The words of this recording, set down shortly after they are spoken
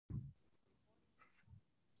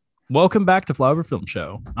Welcome back to Flower Film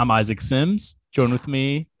Show. I'm Isaac Sims. Join with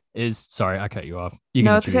me is sorry, I cut you off. You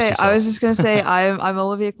can No, it's introduce okay. I yourself. was just gonna say I'm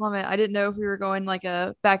Olivia Clement. I didn't know if we were going like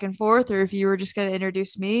a back and forth or if you were just gonna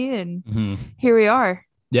introduce me, and hmm here we are.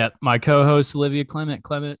 Yeah, my co-host Olivia Clement.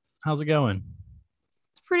 Clement, how's it going?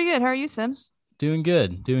 It's pretty good. How are you, Sims? Doing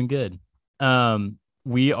good, doing good.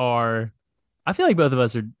 We are. I feel like both of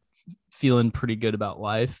us are feeling pretty good about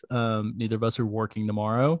life. Neither of us are working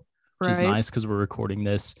tomorrow, which is Right. nice because we're recording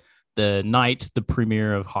this the night the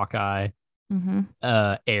premiere of Hawkeye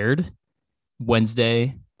Mm-hmm. aired.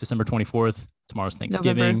 Wednesday, December 24th. Tomorrow's November.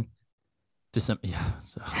 Thanksgiving. December. Yeah.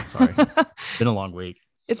 So, sorry. Been a long week.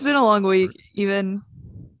 It's been a long week, even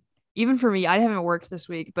for me. I haven't worked this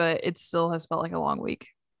week, but it still has felt like a long week.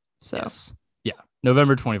 So Yes. Yeah.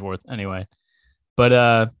 November 24th. Anyway.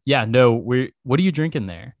 But yeah, no, what are you drinking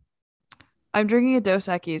there? I'm drinking a Dos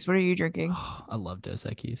Equis. What are you drinking? I love Dos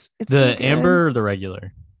Equis. It's so The good. amber or the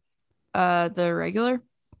regular? The regular?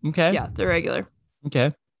 Okay. Yeah, the regular.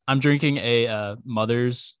 Okay. I'm drinking a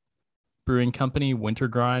Mother's Brewing Company Winter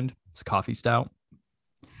Grind. It's a coffee stout.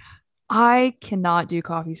 I cannot do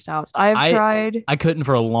coffee stouts. I have I tried. I couldn't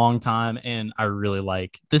for a long time, and I really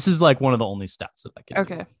like this is like one of the only stouts that I can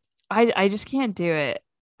do. Okay. I just can't do it.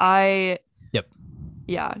 I Yep.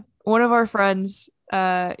 Yeah. One of our friends,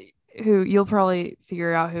 who you'll probably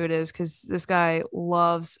figure out who it is because this guy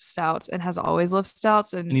loves stouts and has always loved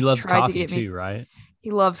stouts And and he loves tried to coffee get me. too, right? He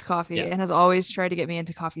loves coffee Yeah. and has always tried to get me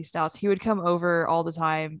into coffee stouts. He would come over all the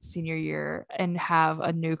time senior year and have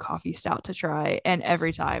a new coffee stout to try. And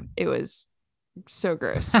every time it was so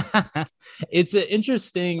gross. It's an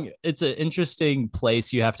interesting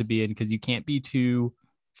place you have to be in because you can't be too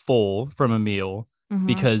full from a meal Mm-hmm.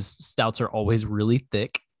 because stouts are always really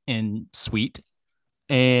thick and sweet.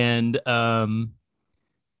 And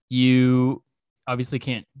you obviously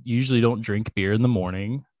can't usually don't drink beer in the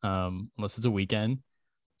morning unless it's a weekend.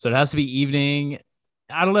 So it has to be evening.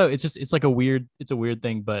 I don't know. It's like a weird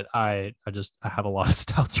thing, but I have a lot of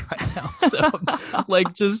stouts right now. So I'm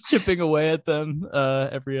like just chipping away at them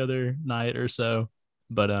every other night or so.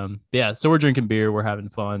 But yeah, so we're drinking beer, we're having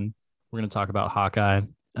fun. We're gonna talk about Hawkeye.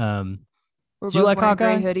 Um We're do you both like wearing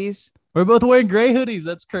gray Hawkeye? hoodies. We're both wearing gray hoodies.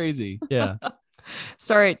 That's crazy. Yeah.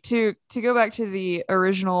 Sorry, to go back to the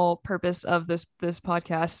original purpose of this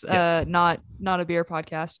podcast, Yes. not a beer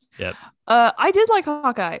podcast. Yep. I did like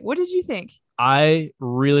Hawkeye. What did you think? I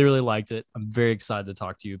really, really liked it. I'm very excited to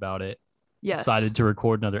talk to you about it. Yes. Excited to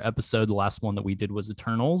record another episode. The last one that we did was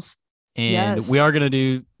Eternals. And we are Yes. gonna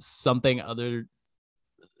do something other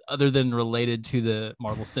than related to the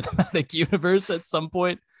Marvel Cinematic Universe at some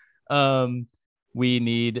point. Um, we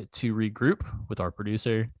need to regroup with our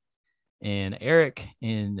producer and Eric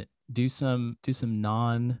and do some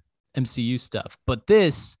non MCU stuff. But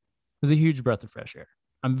this was a huge breath of fresh air.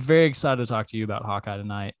 I'm very excited to talk to you about Hawkeye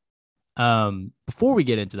tonight. Before we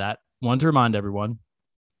get into that, I want to remind everyone,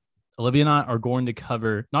 Olivia and I are going to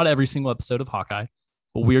cover not every single episode of Hawkeye,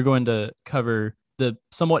 but we are going to cover the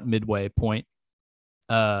somewhat midway point,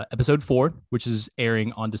 episode 4, which is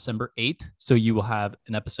airing on December 8th. So you will have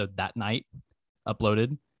an episode that night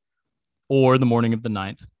uploaded, or the morning of the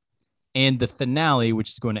 9th, and the finale, which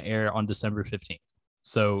is going to air on December 15th.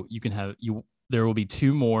 So you can have you. There will be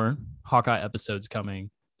 2 more Hawkeye episodes coming,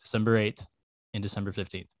 December 8th and December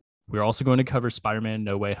 15th. We're also going to cover Spider-Man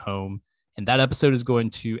No Way Home, and that episode is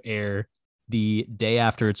going to air the day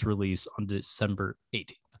after its release on December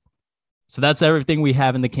 18th. So that's everything we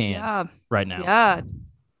have in the can Yeah. right now. Yeah.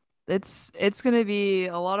 It's gonna be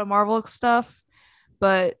a lot of Marvel stuff,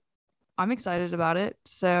 but I'm excited about it.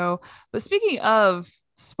 So, but speaking of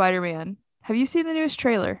Spider-Man, have you seen the newest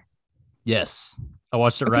trailer? Yes, I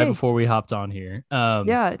watched it right Okay. before we hopped on here.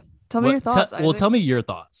 Yeah. Tell me your thoughts, Well, Isaac. tell me your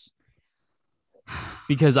thoughts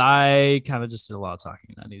because I kind of just did a lot of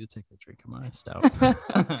talking. I need to take a drink of my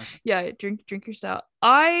stout. Yeah, drink your stout.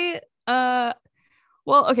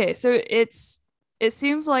 Well, okay, so it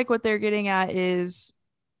seems like what they're getting at is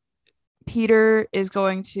Peter is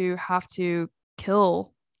going to have to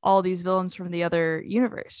kill all these villains from the other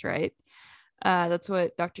universe, right? That's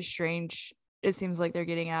what Doctor Strange, it seems like they're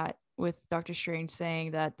getting at with Doctor Strange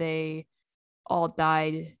saying that they all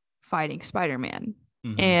died fighting Spider-Man.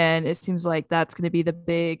 Mm-hmm. And it seems like that's going to be the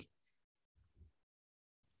big,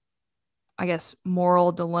 I guess,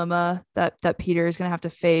 moral dilemma that Peter is going to have to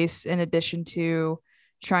face, in addition to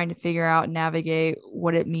trying to figure out and navigate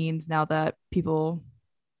what it means now that people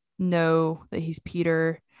know that he's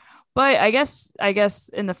Peter. But I guess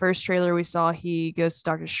in the first trailer we saw he goes to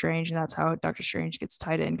Doctor Strange, and that's how Doctor Strange gets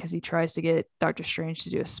tied in because he tries to get Doctor Strange to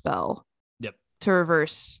do a spell Yep. to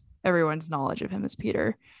reverse everyone's knowledge of him as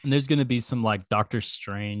Peter. And there's going to be some like Doctor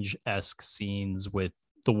Strange-esque scenes with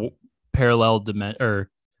the parallel dimension, or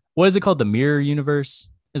what is it called? The mirror universe?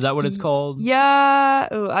 Is that what it's called? Yeah.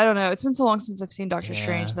 Oh, I don't know. It's been so long since I've seen Doctor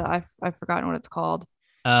Strange Yeah. that I've forgotten what it's called.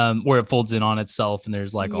 Where it folds in on itself and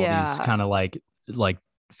there's like all these Yeah. kind of like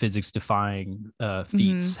physics defying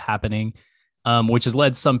feats Mhm. happening, which has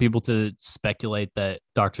led some people to speculate that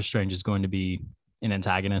Doctor Strange is going to be an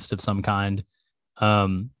antagonist of some kind,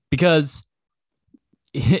 because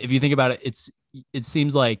if you think about it, it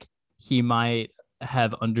seems like he might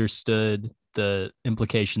have understood the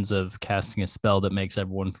implications of casting a spell that makes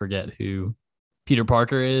everyone forget who Peter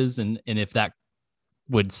Parker is, and if that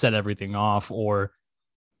would set everything off, or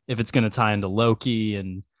if it's going to tie into Loki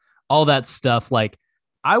and all that stuff. Like,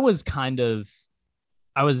 I was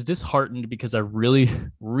disheartened because I really,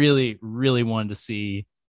 really, really wanted to see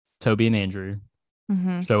Toby and Andrew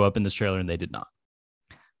Mhm. show up in this trailer, and they did not.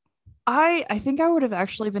 I think I would have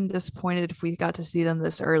actually been disappointed if we got to see them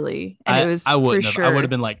this early, and it was I wouldn't for have. sure. I would have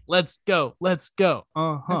been like, let's go.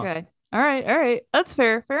 Okay. All right. That's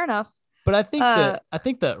fair enough. But I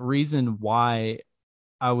think the reason why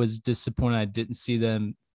I was disappointed I didn't see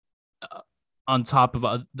them, on top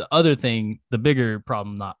of the other thing, the bigger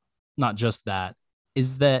problem, not just that,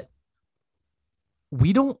 is that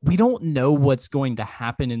we don't know what's going to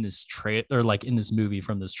happen in this trailer, or like in this movie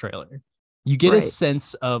from this trailer. You get a Right.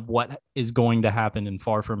 sense of what is going to happen in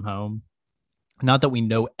Far From Home. Not that we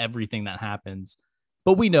know everything that happens,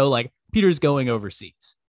 but we know like Peter's going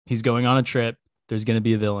overseas. He's going on a trip. There's going to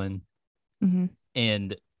be a villain, Mhm.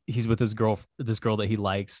 and he's with this girl that he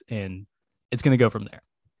likes, and it's going to go from there.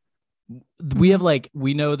 We have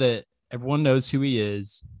we know that everyone knows who he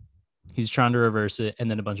is. He's trying to reverse it, and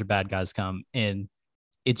then a bunch of bad guys come, and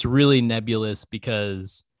it's really nebulous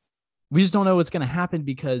because we just don't know what's going to happen,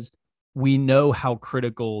 because we know how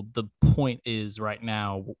critical the point is right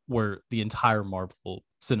now where the entire Marvel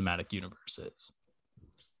Cinematic Universe is.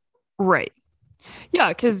 Right. Yeah,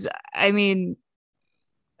 because I mean,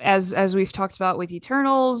 as we've talked about with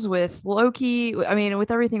Eternals, with Loki, I mean,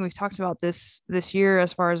 with everything we've talked about this year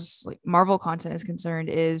as far as like Marvel content is concerned,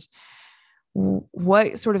 is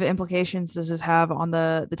what sort of implications does this have on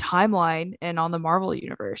the timeline and on the Marvel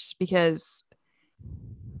universe? Because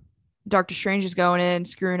Doctor Strange is going in,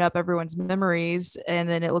 screwing up everyone's memories, and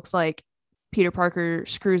then it looks like Peter Parker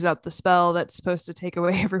screws up the spell that's supposed to take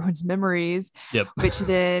away everyone's memories, Yep. which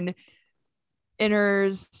then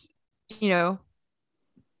enters, you know,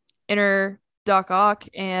 enter Doc Ock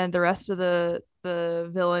and the rest of the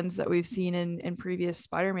villains that we've seen in previous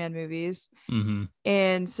Spider-Man movies. Mm-hmm.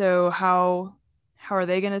 And so how are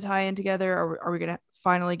they going to tie in together? Are we going to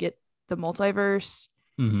finally get the multiverse?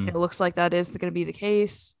 Mm-hmm. It looks like that is going to be the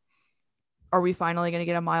case. Are we finally going to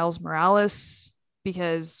get a Miles Morales?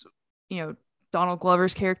 Because, Donald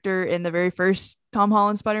Glover's character in the very first Tom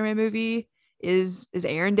Holland Spider-Man movie is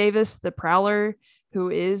Aaron Davis, the Prowler, who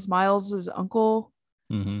is Miles's uncle.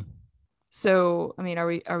 Mm-hmm. So, I mean, are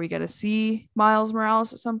we going to see Miles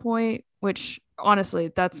Morales at some point? Which,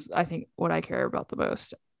 honestly, that's, I think, what I care about the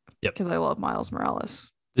most. Yep. Because I love Miles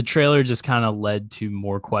Morales. The trailer just kind of led to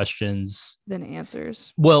more questions than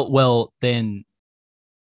answers. Well, then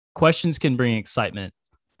questions can bring excitement.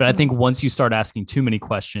 But I think once you start asking too many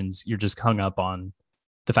questions, you're just hung up on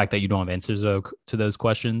the fact that you don't have answers to those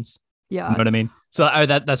questions. Yeah. You know what I mean? So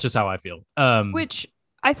that's just how I feel. Which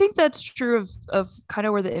I think that's true of kind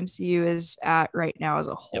of where the MCU is at right now as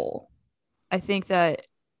a whole. Yep. I think that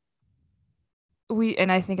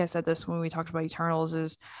and I think I said this when we talked about Eternals,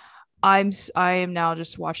 is I am now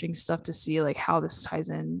just watching stuff to see like how this ties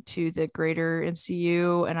into the greater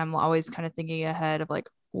MCU, and I'm always kind of thinking ahead of like,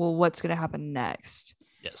 well, what's going to happen next?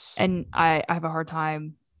 Yes. And I have a hard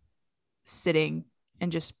time sitting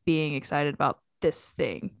and just being excited about this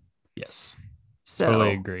thing. Yes. So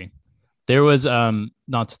totally agree. There was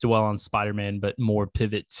not to dwell on Spider-Man, but more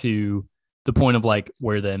pivot to the point of like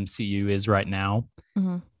where the MCU is right now.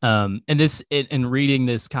 Mm-hmm. And reading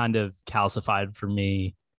this kind of calcified for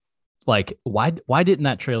me, like why didn't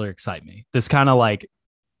that trailer excite me? This kind of like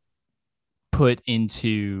put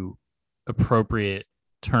into appropriate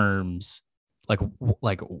terms, like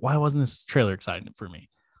why wasn't this trailer exciting for me?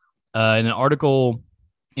 In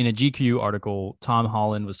a GQ article, Tom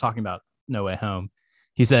Holland was talking about No Way Home.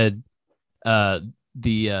 He said,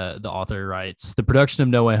 the author writes, the production of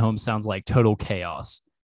No Way Home sounds like total chaos.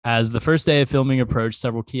 As the first day of filming approached,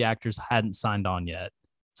 several key actors hadn't signed on yet.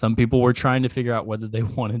 Some people were trying to figure out whether they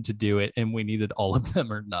wanted to do it, and we needed all of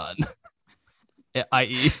them or none.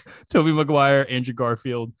 I.e., Tobey Maguire, Andrew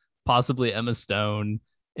Garfield, possibly Emma Stone,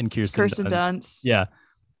 and Kirsten Dunst. Dunst. Yeah.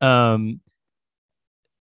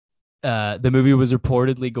 the movie was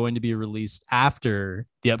reportedly going to be released after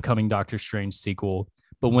the upcoming Doctor Strange sequel.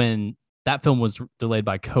 But when that film was delayed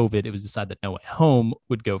by COVID, it was decided that No Way Home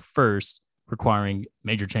would go first, requiring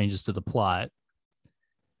major changes to the plot.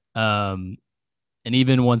 And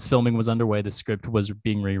even once filming was underway, the script was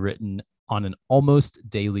being rewritten on an almost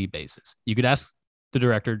daily basis. You could ask the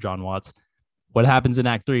director, John Watts, what happens in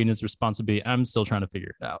Act 3, and his response would be, I'm still trying to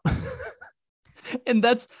figure it out. And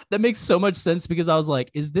that makes so much sense, because I was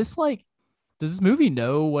like, is this like, does this movie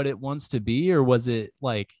know what it wants to be? Or was it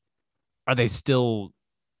like, are they still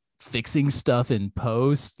fixing stuff in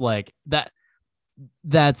post? Like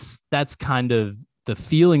that's kind of the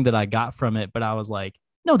feeling that I got from it. But I was like,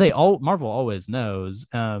 no, Marvel always knows.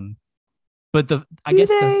 But I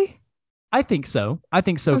think so. I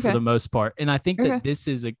think so, okay, for the most part. And I think that this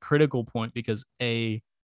is a critical point because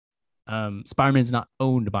Spider-Man's not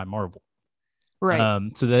owned by Marvel. Right.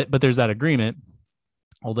 But there's that agreement,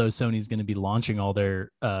 although Sony's going to be launching all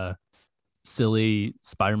their silly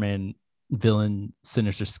Spider-Man villain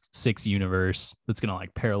Sinister Six universe that's going to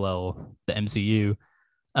like parallel the MCU.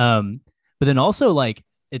 But then also like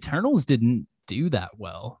Eternals didn't do that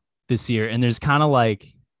well this year. And there's kind of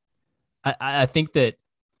like, I think that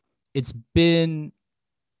it's been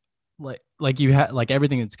like you had like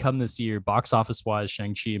everything that's come this year, box office wise,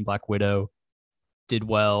 Shang-Chi and Black Widow did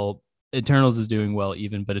well. Eternals is doing well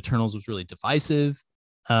even, but Eternals was really divisive,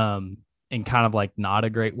 in kind of like not a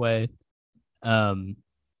great way. In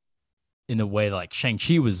a way like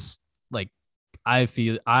Shang-Chi was like, I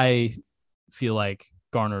feel like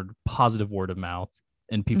garnered positive word of mouth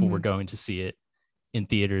and people were going to see it in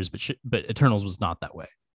theaters, but Eternals was not that way.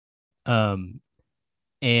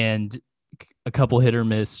 And a couple hit or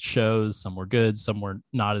miss shows, some were good, some were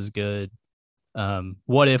not as good.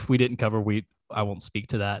 What If we didn't cover, I won't speak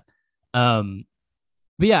to that. But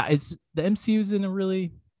yeah, it's the MCU's in a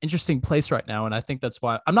really interesting place right now, and I think that's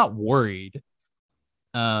why I'm not worried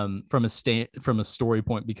from a story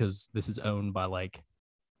point, because this is owned by like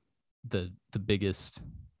the biggest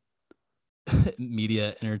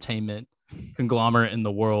media entertainment conglomerate in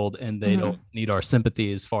the world, and they don't need our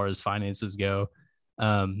sympathy as far as finances go.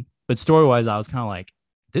 But story wise, I was kind of like,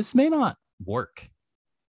 this may not work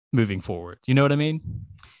moving forward. You know what I mean?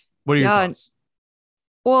 What are your thoughts?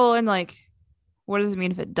 Well, and like, what does it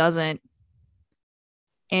mean if it doesn't?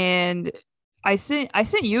 And I sent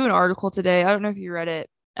you an article today. I don't know if you read it.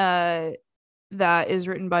 That is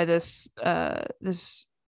written by this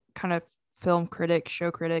kind of film critic,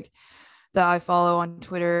 show critic that I follow on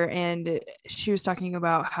Twitter, and she was talking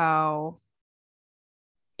about how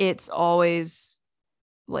it's always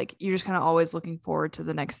like you're just kind of always looking forward to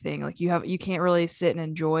the next thing. Like you can't really sit and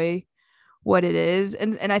enjoy what it is,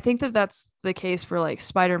 and I think that that's the case for like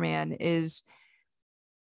Spider-Man. Is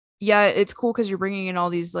yeah, it's cool because you're bringing in all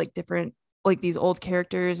these like different like these old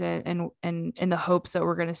characters and in the hopes that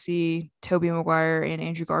we're going to see Tobey Maguire and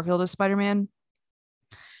Andrew Garfield as Spider-Man.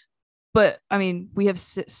 But I mean, we have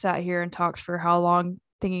sat here and talked for how long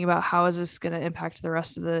thinking about how is this going to impact the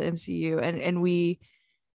rest of the MCU, and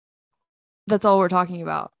that's all we're talking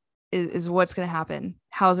about is what's going to happen.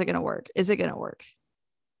 How is it going to work? Is it going to work?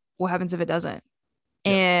 What happens if it doesn't?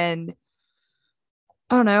 Yeah. And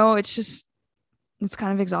I don't know. It's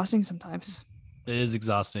kind of exhausting sometimes. It is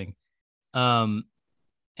exhausting. And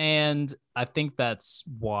I think that's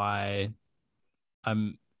why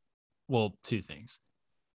two things.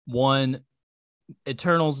 One,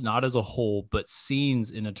 Eternals, not as a whole, but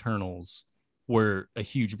scenes in Eternals were a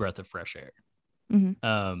huge breath of fresh air.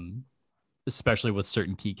 Especially with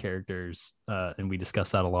certain key characters. And we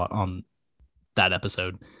discussed that a lot on that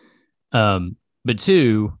episode. But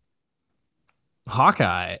two,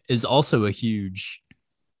 Hawkeye is also a huge,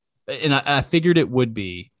 and I figured it would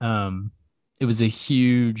be. It was a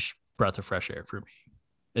huge breath of fresh air for me.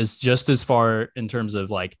 It's just as far in terms of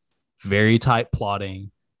like very tight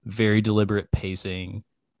plotting, very deliberate pacing,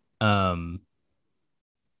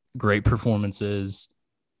 great performances,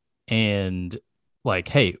 and like,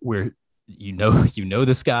 hey, you know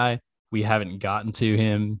this guy. We haven't gotten to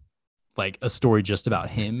him, like a story just about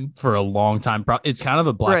him for a long time. It's kind of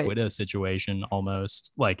a Black Widow situation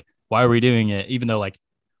almost. Like, why are we doing it? Even though like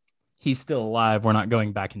he's still alive, we're not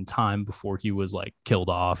going back in time before he was like killed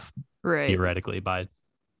off theoretically by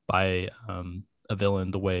a villain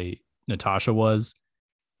the way Natasha was.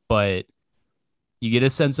 But you get a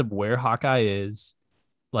sense of where Hawkeye is.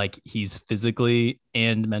 Like, he's physically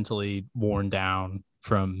and mentally worn down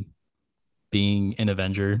from being an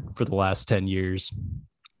Avenger for the last 10 years.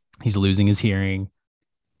 He's losing his hearing.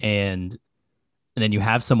 And then you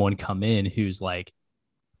have someone come in who's like,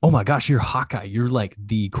 oh my gosh, you're Hawkeye. You're like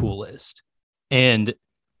the coolest. And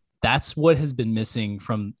that's what has been missing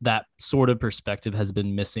from that sort of perspective, has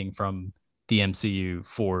been missing from the MCU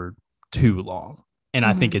for too long. And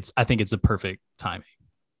I think it's a perfect timing.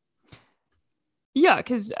 Yeah,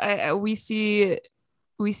 because we see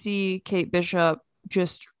Kate Bishop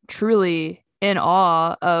just truly in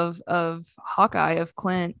awe of Hawkeye, of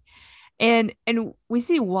Clint, and we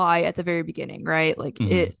see why at the very beginning, right? Like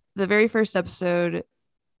the very first episode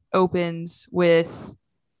opens with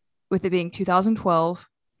it being 2012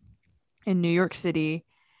 in New York City,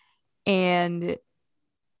 and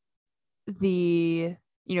the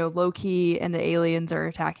Loki and the aliens are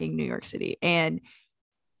attacking New York City, and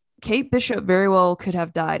Kate Bishop very well could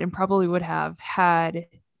have died, and probably would have, had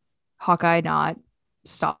Hawkeye not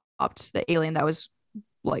stopped the alien that was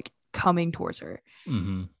like coming towards her.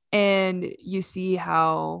 And you see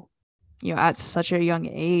how, at such a young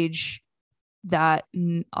age, that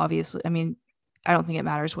obviously, I mean, I don't think it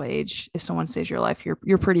matters what age. If someone saves your life,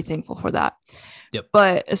 you're pretty thankful for that. Yep.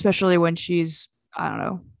 But especially when she's, I don't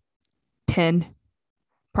know, 10,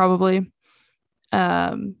 probably,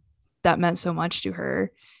 that meant so much to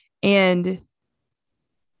her. And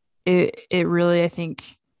it really, I think,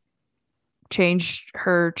 changed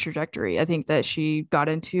her trajectory. I think that she got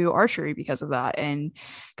into archery because of that, and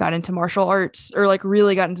got into martial arts, or like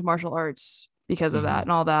really got into martial arts because of that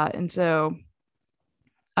and all that. And so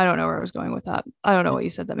I don't know where I was going with that. I don't know what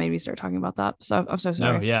you said that made me start talking about that. So I'm so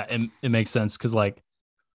sorry. No, yeah, it makes sense, because like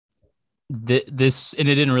this, and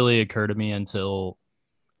it didn't really occur to me until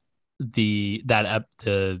the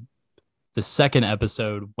second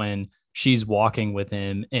episode, when she's walking with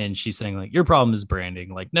him and she's saying like, your problem is branding,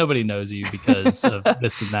 like nobody knows you because of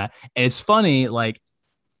this and that. And it's funny like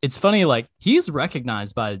he's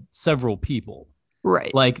recognized by several people,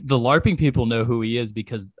 right? Like the LARPing people know who he is,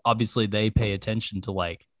 because obviously they pay attention to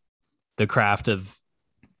like the craft of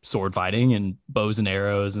sword fighting and bows and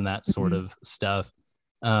arrows and that sort of stuff.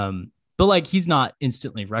 But like, he's not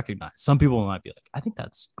instantly recognized. Some people might be like, I think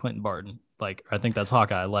that's Clinton Barton, like, or I think that's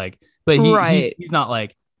Hawkeye, like, but he's not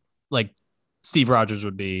like Steve Rogers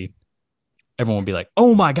would be. Everyone would be like,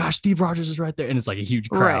 oh my gosh, Steve Rogers is right there, and it's like a huge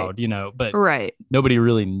crowd, but nobody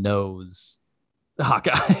really knows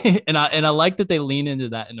Hawkeye. and I like that they lean into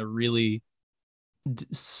that in a really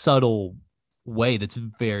subtle way that's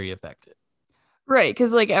very effective, right?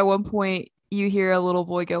 Because like at one point you hear a little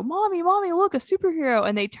boy go, mommy, look, a superhero,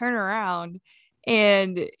 and they turn around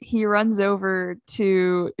and he runs over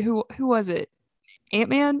to who was it?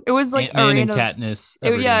 Ant-Man? It was like Ant-Man and Katniss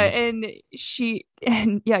Everdeen.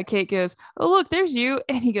 And Kate goes, oh look, there's you,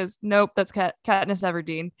 and he goes, nope, that's Katniss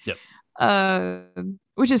Everdeen. Yep.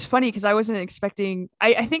 Which is funny because I wasn't expecting.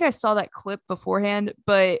 I think I saw that clip beforehand,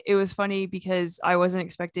 but it was funny because I wasn't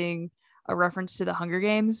expecting a reference to the Hunger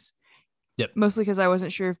Games. Yep. Mostly because I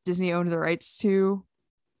wasn't sure if Disney owned the rights to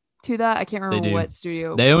that. I can't remember what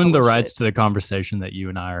studio. They own the rights to the conversation that you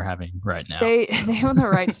and I are having right now. They own the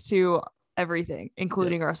rights to everything,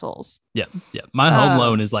 including our souls. Yeah. My home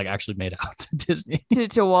loan is like actually made out to Disney.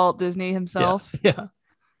 to Walt Disney himself. Yeah.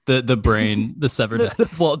 The brain, the severed head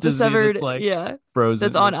of Walt Disney, that's like frozen.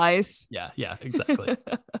 That's on ice. Yeah, exactly.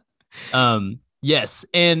 Yes,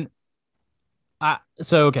 and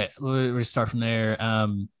okay, we start from there.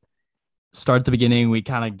 Start at the beginning. We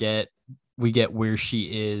kind of get where she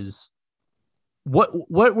is.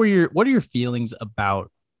 What are your feelings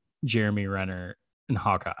about Jeremy Renner and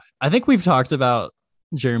Hawkeye? I think we've talked about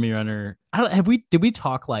Jeremy Renner. Did we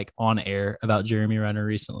talk like on air about Jeremy Renner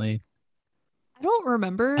recently? I don't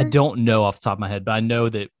remember. I don't know off the top of my head, but I know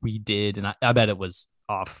that we did, and I bet it was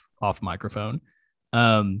off microphone.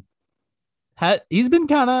 He's been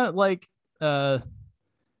kind of like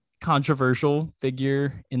controversial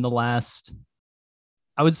figure in the last,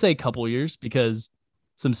 I would say, couple years, because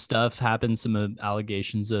some stuff happened, some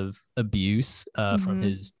allegations of abuse from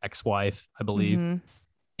his ex-wife, I believe.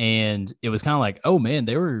 And it was kind of like, oh man,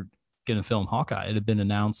 they were going to film Hawkeye. It had been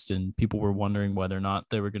announced and people were wondering whether or not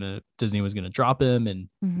Disney was going to drop him, and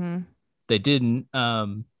they didn't.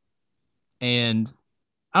 And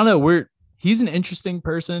I don't know, he's an interesting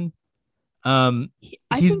person.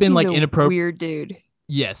 He's been like inappropriate, weird dude.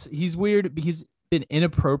 Yes, he's weird. He's been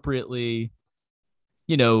inappropriately,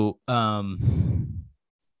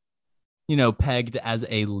 pegged as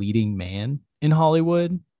a leading man in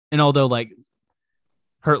Hollywood. And although like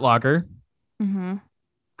Hurt Locker,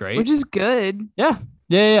 great, which is good. Yeah.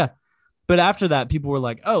 But after that, people were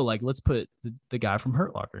like, oh, like let's put the guy from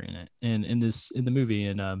Hurt Locker in it, and in the movie,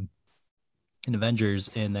 and in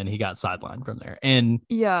Avengers, and then he got sidelined from there. And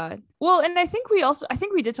well, and I think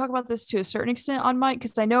we did talk about this to a certain extent on Mike,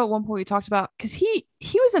 because I know at one point we talked about, because he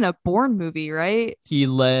was in a Bourne movie, right? He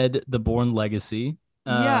led the Bourne Legacy.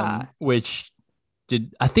 Yeah. which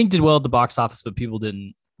I think did well at the box office, but people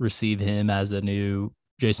didn't receive him as a new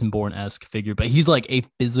Jason Bourne-esque figure. But he's like a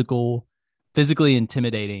physically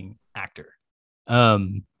intimidating actor.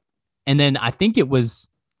 And then I think he was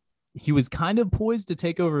kind of poised to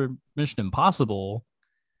take over Mission Impossible,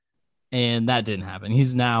 and that didn't happen.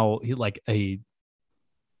 He's now like a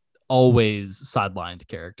always sidelined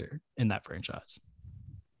character in that franchise.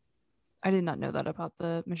 I did not know that about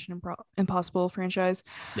the Impossible franchise.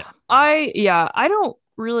 Yeah. I don't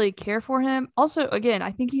really care for him. Also, again,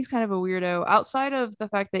 I think he's kind of a weirdo outside of the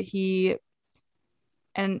fact that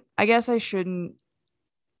and I guess I shouldn't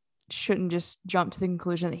just jump to the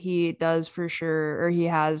conclusion that he does for sure, or he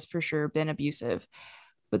has for sure been abusive,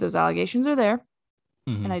 but those allegations are there.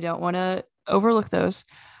 Mm-hmm. And I don't want to overlook those.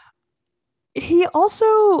 He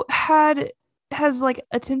also has like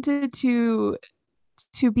attempted to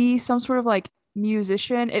be some sort of like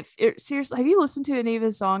musician. It seriously, have you listened to any of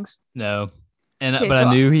his songs? No. And Okay, but so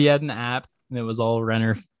I knew he had an app, and it was all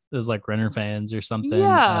Renner. It was like Renner fans or something.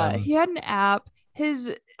 yeah, he had an app.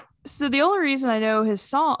 So the only reason I know his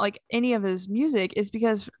song, like any of his music, is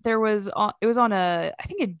because it was on I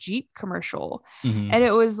think a Jeep commercial, Mm-hmm. and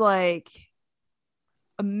it was like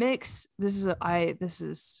a mix. This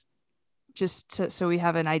is just so we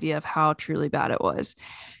have an idea of how truly bad it was.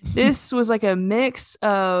 This was like a mix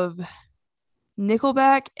of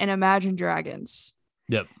Nickelback and Imagine Dragons.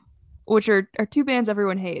 Yep. Which are two bands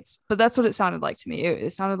everyone hates, but that's what it sounded like to me.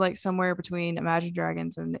 It sounded like somewhere between Imagine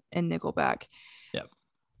Dragons and Nickelback. Yep.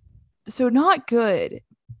 So not good,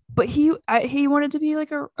 but he wanted to be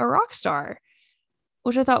like a rock star,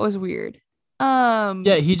 which I thought was weird.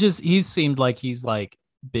 Yeah, he seemed like he's like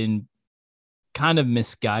been kind of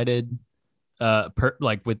misguided,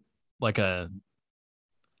 like with like a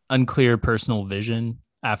unclear personal vision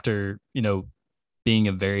after, being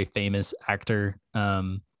a very famous actor,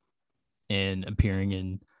 and appearing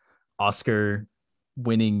in Oscar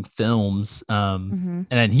winning films. And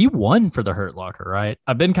then he won for The Hurt Locker, right?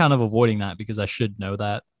 I've been kind of avoiding that because I should know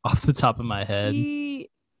that off the top of my head,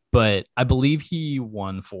 but I believe he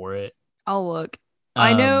won for it. I'll look.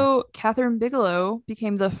 I know Catherine Bigelow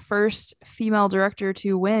became the first female director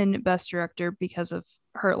to win Best Director because of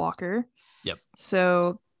Hurt Locker. Yep.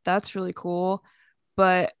 So that's really cool.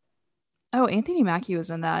 But Anthony Mackie was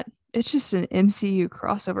in that. It's just an MCU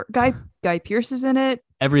crossover. Guy Pearce is in it.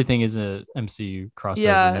 Everything is a MCU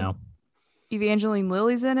crossover now. Evangeline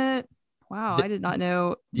Lilly's in it. Wow, I did not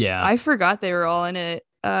know. Yeah. I forgot they were all in it.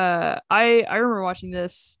 I remember watching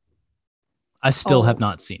this. I still have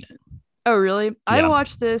not seen it. Oh, really? Yeah. I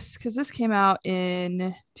watched this because this came out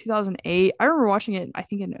in 2008. I remember watching it, I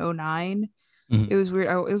think, in 2009. Mm-hmm. It was weird.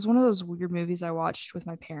 It was one of those weird movies I watched with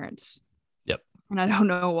my parents. Yep. And I don't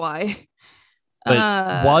know why.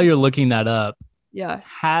 But while you're looking that up,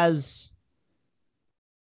 has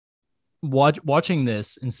watching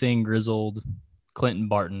this and seeing grizzled Clinton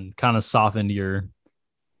Barton kind of softened your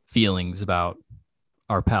feelings about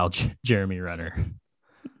our pal Jeremy Renner?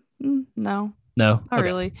 No, not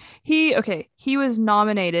really. He was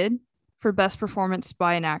nominated for Best Performance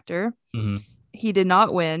by an Actor. Mm-hmm. He did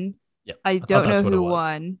not win. Yep. I don't know who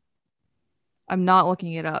won. I'm not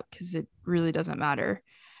looking it up because it really doesn't matter.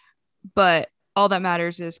 But all that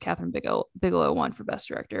matters is Catherine Bigelow won for Best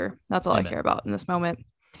Director. That's all I care about in this moment.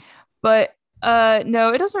 But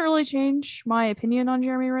no, it doesn't really change my opinion on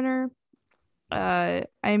Jeremy Renner. I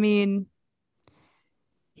mean,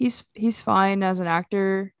 he's fine as an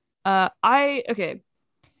actor. So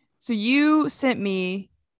you sent me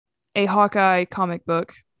a Hawkeye comic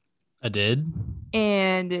book. I did.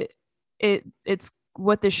 And it's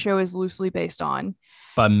what this show is loosely based on.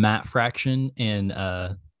 By Matt Fraction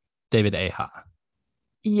and David Aja.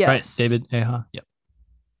 Yes. Right, David Aja. Yep.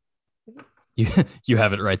 You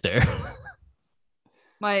have it right there.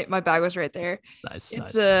 My bag was right there. Nice.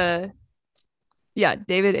 It's David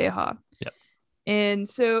Aja. Yep. And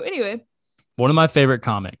so anyway, one of my favorite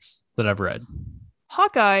comics that I've read.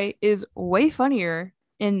 Hawkeye is way funnier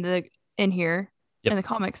in the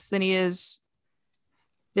comics than he is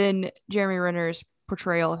than Jeremy Renner's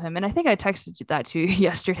portrayal of him. And I think I texted that to you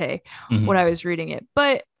yesterday when I was reading it.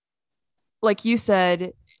 But like you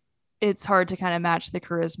said, it's hard to kind of match the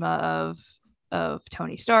charisma of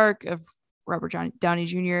Tony Stark, of Robert Downey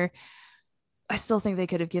Jr. I still think they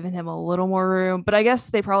could have given him a little more room, but I guess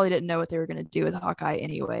they probably didn't know what they were going to do with Hawkeye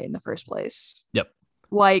anyway in the first place. Yep.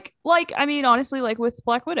 I mean, honestly, like with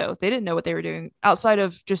Black Widow, they didn't know what they were doing outside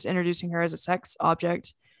of just introducing her as a sex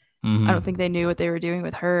object. Mm-hmm. I don't think they knew what they were doing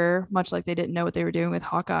with her, much like they didn't know what they were doing with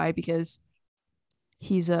Hawkeye, because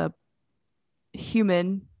he's a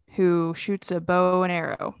human who shoots a bow and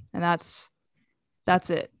arrow, and that's That's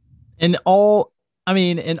it. And all, I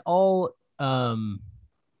mean, in all, I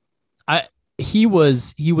he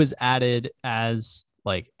was added as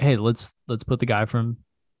like, hey, let's put the guy from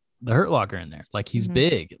the Hurt Locker in there. Like he's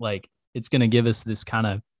big. Like it's gonna give us this kind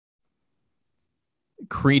of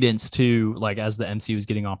credence to like as the MCU is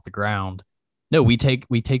getting off the ground. No, we take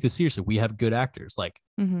this seriously. We have good actors. Like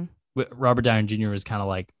Robert Downey Jr. was kind of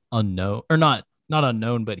like unknown, or not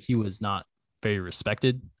unknown, but he was not very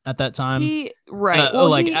respected at that time.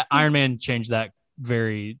 Iron Man changed that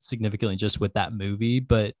very significantly just with that movie,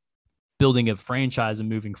 but building a franchise and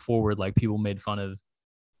moving forward, like people made fun of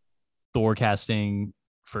Thor casting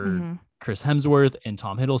for Chris Hemsworth and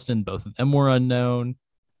Tom Hiddleston. Both of them were unknown.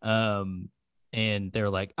 And they're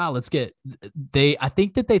like, let's get I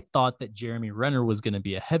think that they thought that Jeremy Renner was going to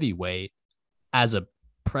be a heavyweight as a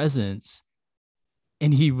presence.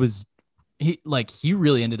 And he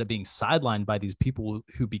really ended up being sidelined by these people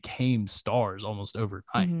who became stars almost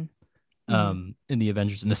overnight in the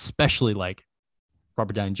Avengers. And especially like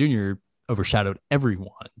Robert Downey Jr. overshadowed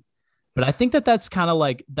everyone. But I think that that's kind of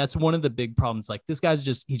like, that's one of the big problems. Like this guy's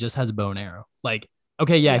he just has a bow and arrow. Like,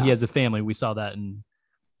 okay, yeah, he has a family. We saw that in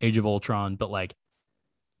Age of Ultron, but like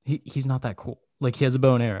he's not that cool. Like he has a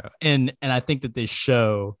bow and arrow. And I think that this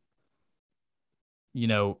show,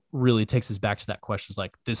 really takes us back to that question. It's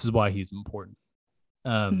like, this is why he's important.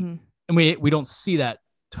 And we don't see that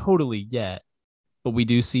totally yet, but we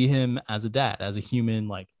do see him as a dad, as a human.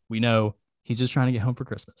 Like we know he's just trying to get home for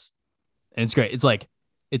Christmas. And it's great. It's like,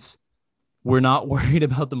 we're not worried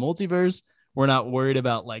about the multiverse. We're not worried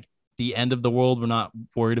about like the end of the world. We're not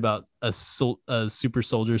worried about a super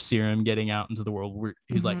soldier serum getting out into the world.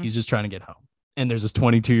 He's like, he's just trying to get home. And there's this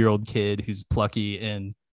 22-year-old kid who's plucky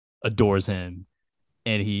and adores him.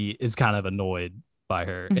 And he is kind of annoyed by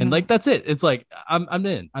her. And like, that's it. It's like, I'm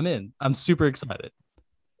in. I'm super excited.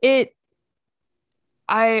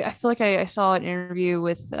 I feel like I saw an interview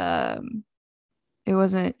with,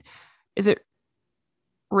 is it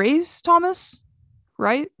Rhys Thomas,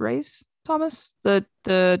 right? Rhys Thomas, the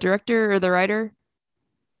director or the writer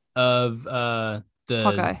of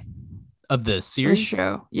Hawkeye, of the series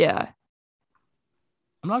show. Yeah,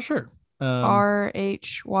 I'm not sure.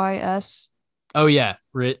 Rhys. Oh yeah,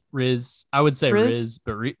 Riz. I would say Riz,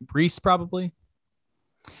 but Reese probably.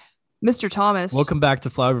 Mr. Thomas. Welcome back to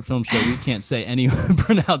Flower Film Show. We can't say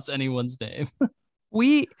pronounce anyone's name.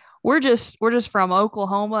 We're just from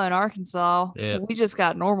Oklahoma and Arkansas. Yeah. We just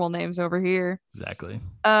got normal names over here. Exactly.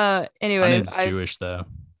 Anyway, my name's Jewish though.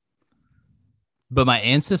 But my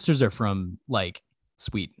ancestors are from like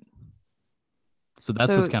Sweden. So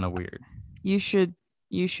that's what's kind of weird. You should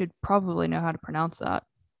probably know how to pronounce that.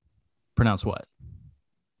 Pronounce what?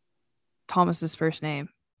 Thomas's first name.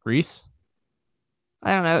 Reese?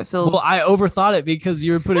 I don't know. It feels. Well, I overthought it because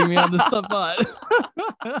you were putting me on the spot.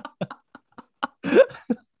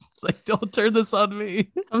 Like, don't turn this on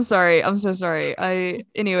me. I'm sorry. I'm so sorry. I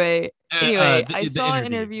saw an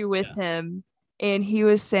interview with him, and he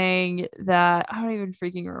was saying that I don't even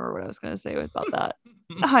freaking remember what I was going to say about that.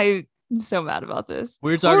 I'm so mad about this.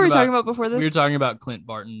 What were we talking about before this? We were talking about Clint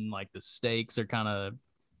Barton. Like the stakes are kind of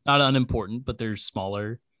not unimportant, but they're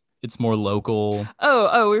smaller. It's more local.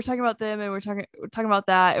 Oh, we were talking about them, and we're talking about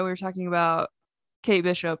that, and we were talking about Kate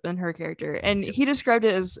Bishop and her character, and he described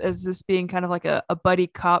it as this being kind of like a buddy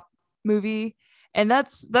cop movie, and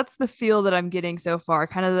that's the feel that I'm getting so far.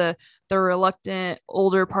 Kind of the reluctant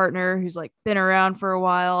older partner who's like been around for a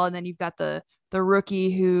while, and then you've got the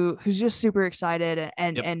rookie who's just super excited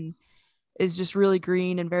and is just really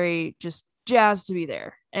green and very just jazzed to be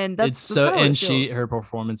there. And that's her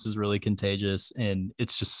performance is really contagious, and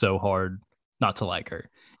it's just so hard not to like her.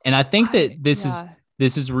 And I think that this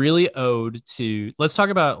is really owed to, let's talk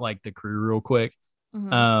about like the crew real quick.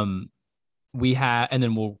 We have, and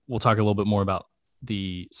then we'll talk a little bit more about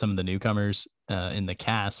some of the newcomers in the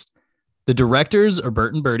cast. The directors are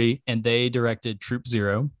Bert and Bertie, and they directed Troop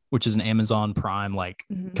Zero, which is an Amazon Prime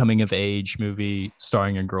coming of age movie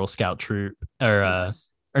starring a Girl Scout troop, or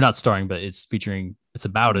not starring, but it's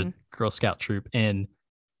about a Girl Scout troop, and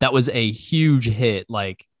that was a huge hit.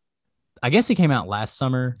 Like, I guess it came out last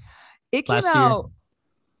summer. It came out,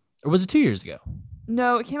 or was it 2 years ago?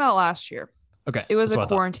 No, it came out last year. Okay. It was a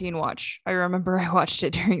quarantine watch. I remember I watched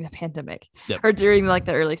it during the pandemic or during like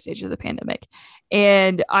the early stage of the pandemic.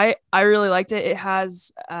 And I really liked it. It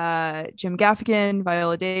has Jim Gaffigan,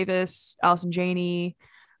 Viola Davis, Allison Janney.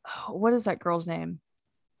 Oh, what is that girl's name?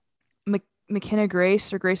 McKenna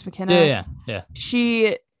Grace, or Grace McKenna. Yeah.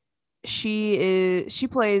 She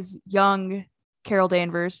plays young Carol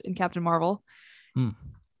Danvers in Captain Marvel.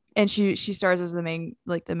 And she stars as the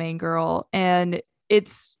main girl. And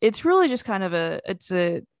it's really just kind of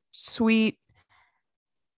a sweet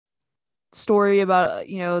story about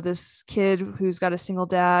this kid who's got a single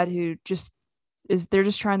dad who just they're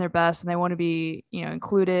just trying their best and they want to be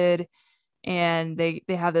included, and they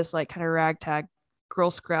have this like kind of ragtag girl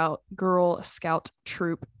scout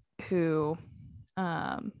troop who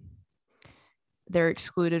they're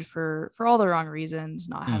excluded for all the wrong reasons,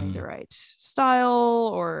 not having the right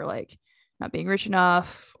style or like not being rich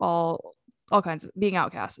enough, all kinds of being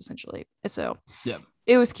outcasts essentially. So yeah,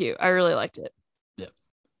 it was cute. I really liked it.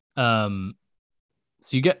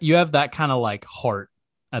 So you have that kind of like heart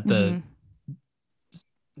at the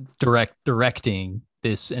directing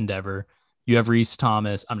this endeavor. You have Reese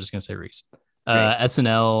Thomas. I'm just gonna say Reese.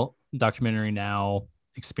 SNL documentary now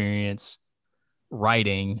experience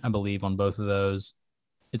writing, I believe, on both of those.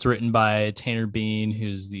 It's written by Tanner Bean,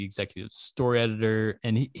 who's the executive story editor,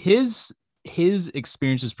 and his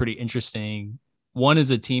experience is pretty interesting. One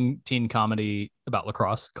is a teen comedy about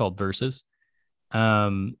lacrosse called Versus.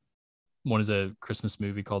 One is a Christmas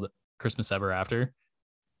movie called Christmas Ever After.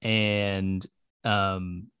 And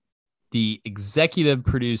the executive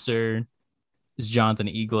producer is Jonathan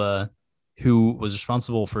Igla, who was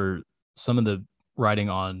responsible for some of the writing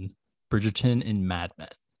on Bridgerton and Mad Men.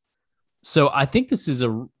 So I think this is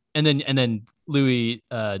and then Louis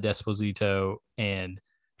Desposito and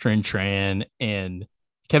Tran and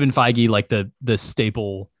Kevin Feige, like the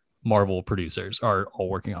staple Marvel producers, are all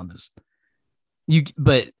working on this.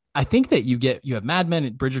 But I think that you have Mad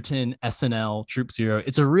Men, Bridgerton, SNL, Troop Zero.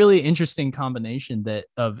 It's a really interesting combination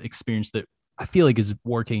of experience that I feel like is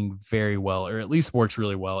working very well, or at least works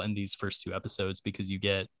really well in these first two episodes, because you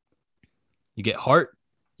get heart,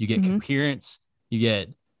 you get coherence, you get,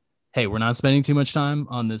 hey, we're not spending too much time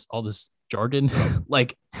on all this jargon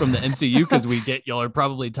like from the MCU, because y'all are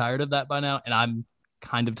probably tired of that by now, and I'm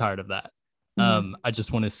kind of tired of that. I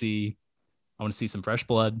just want to see some fresh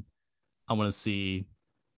blood. I want to see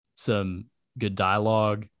some good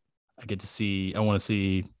dialogue. I want to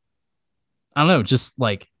see, I don't know, just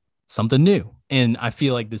like something new. And I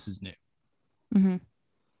feel like this is new.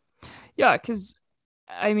 Yeah, because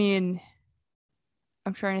I mean,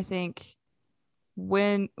 I'm trying to think,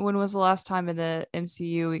 when was the last time in the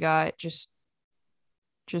MCU we got just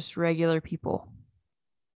regular people?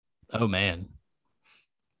 Oh man.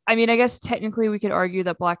 I mean, I guess technically we could argue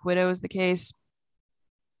that Black Widow is the case,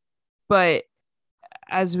 but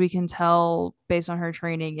as we can tell based on her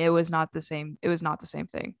training, it was not the same. It was not the same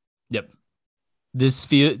thing. Yep. This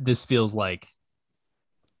feels like,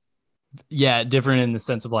 yeah, different in the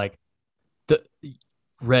sense of like the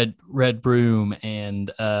red broom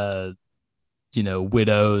and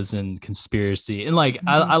widows and conspiracy, and like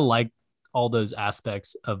I like all those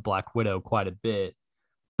aspects of Black Widow quite a bit,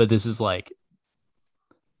 but this is like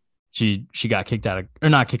she got kicked out of, or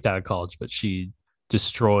not kicked out of college, but she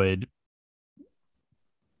destroyed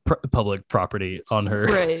public property on her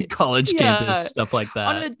college campus, stuff like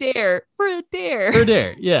that, on a dare.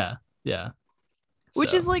 Yeah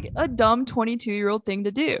Which is like a dumb 22-year-old thing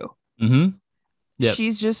to do. Yep.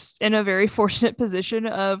 She's just in a very fortunate position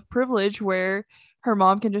of privilege where her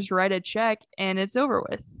mom can just write a check and it's over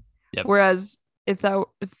with. Yep. Whereas if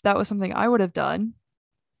that was something I would have done,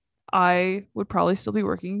 I would probably still be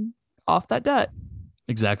working off that debt.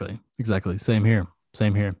 Exactly. Same here.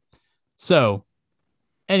 So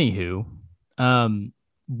anywho,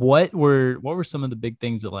 what were some of the big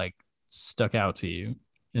things that like stuck out to you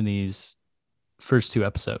in these first two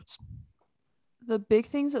episodes? The big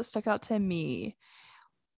things that stuck out to me.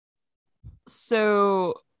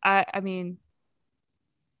 So I mean,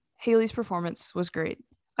 Haley's performance was great.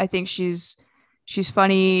 I think she's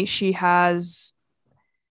funny.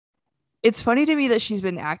 It's funny to me that she's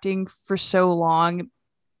been acting for so long,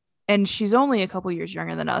 and she's only a couple years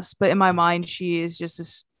younger than us, but in my mind she is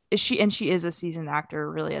just she is a seasoned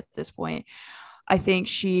actor really at this point. I think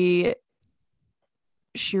she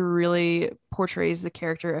really portrays the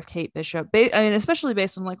character of Kate Bishop. I mean, especially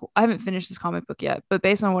based on, like, I haven't finished this comic book yet, but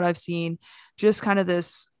based on what I've seen, just kind of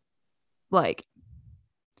this, like,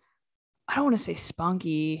 I don't want to say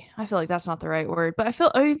spunky. I feel like that's not the right word, but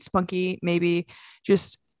I mean, spunky, maybe,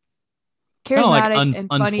 just charismatic, like and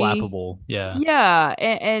funny. Unflappable. Yeah. Yeah.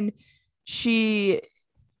 And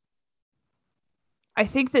I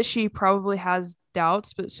think that she probably has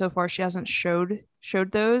doubts, but so far she hasn't showed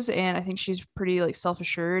those, and I think she's pretty like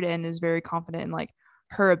self-assured and is very confident in like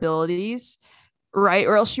her abilities, right?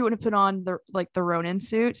 Or else she wouldn't have put on the Ronin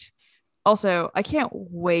suit. Also, I can't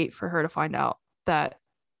wait for her to find out that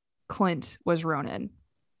Clint was Ronin.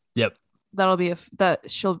 Yep. That'll be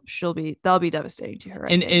that'll be devastating to her.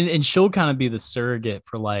 And she'll kind of be the surrogate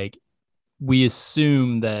for like we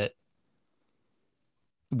assume that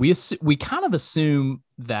we kind of assume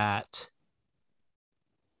that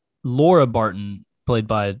Laura Barton, played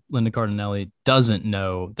by Linda Cardinelli, doesn't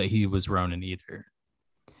know that he was Ronan either,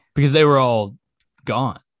 because they were all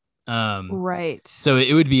gone. Right. So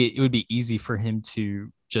it would be easy for him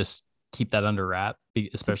to just keep that under wrap,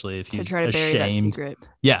 especially if he's to try to bury that ashamed. secret.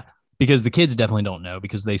 Yeah, because the kids definitely don't know,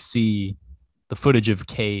 because they see the footage of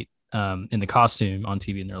Kate in the costume on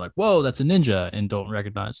TV, and they're like, "Whoa, that's a ninja," and don't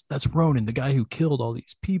recognize that's Ronan, the guy who killed all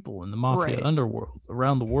these people in the mafia Right. underworld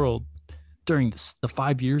around the world during the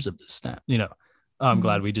 5 years of this snap. You know, I'm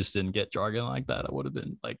glad we just didn't get jargon like that. I would have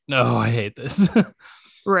been like, "No, I hate this."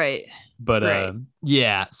 Right. But Right.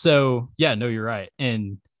 yeah. So yeah, no, you're right.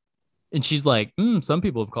 And she's like, some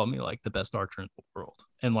people have called me like the best archer in the world,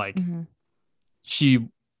 and like she,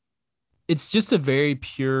 it's just a very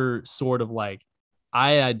pure sort of like,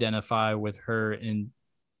 I identify with her in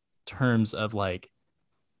terms of like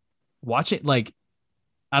watching, like,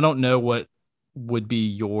 I don't know what would be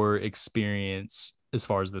your experience as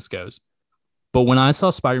far as this goes, but when I saw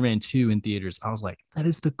Spider-Man 2 in theaters, I was like, that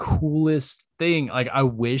is the coolest thing. Like, I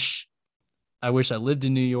wish I lived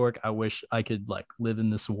in New York. I wish I could like live in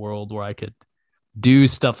this world where I could do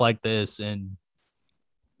stuff like this and,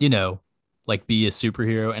 you know, like be a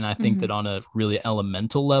superhero. And I think that on a really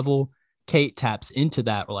elemental level, Kate taps into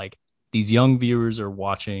that. Like, these young viewers are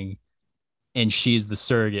watching, and she's the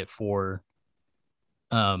surrogate for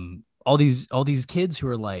all these kids who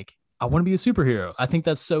are like, I want to be a superhero. I think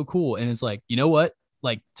that's so cool. And it's like, you know what?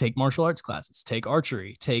 Like, take martial arts classes, take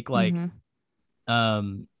archery, take like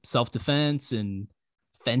self-defense and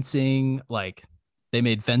fencing. Like, they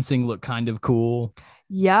made fencing look kind of cool.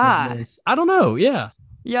 Yeah. I don't know. Yeah.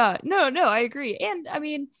 Yeah. No, I agree. And I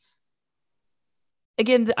mean,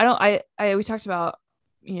 again, we talked about,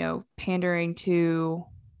 pandering to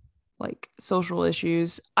like social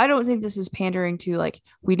issues. I don't think this is pandering to like,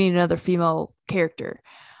 we need another female character.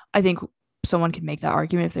 I think someone could make that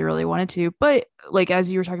argument if they really wanted to. But like,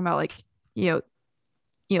 as you were talking about, like,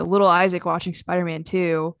 little Isaac watching Spider-Man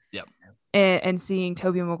 2, yep, and seeing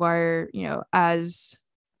Tobey Maguire, as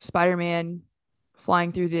Spider-Man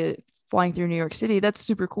flying through New York City, that's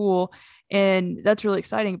super cool. And that's really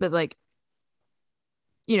exciting. But like,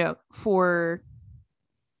 for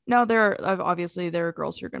now, there are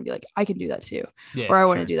girls who are going to be like, I can do that too, yeah, or I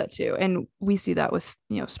want to do that too. And we see that with,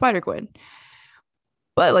 Spider-Gwen.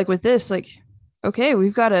 But like with this, like, okay,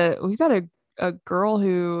 we've got a girl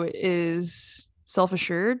who is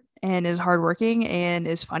self-assured and is hardworking and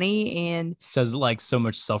is funny and she has like so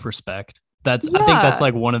much self-respect. I think that's yeah,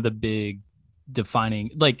 like one of the big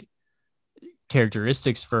defining like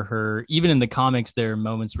characteristics for her. Even in the comics, there are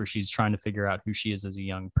moments where she's trying to figure out who she is as a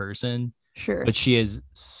young person. sure. But she is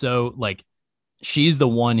so like, she's the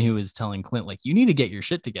one who is telling Clint, like, you need to get your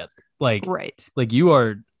shit together. Right. Like,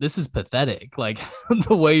 this is pathetic. Like,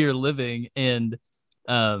 the way you're living. And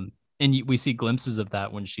we see glimpses of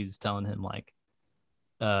that when she's telling him like,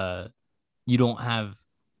 you don't have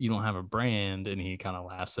a brand, and he kind of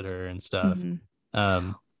laughs at her and stuff.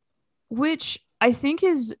 Which I think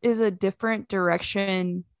is a different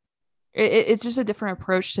direction. It's just a different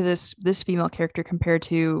approach to this female character compared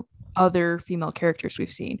to other female characters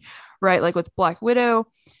we've seen, right? Like with Black Widow,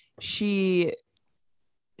 she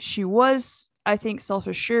was, I think,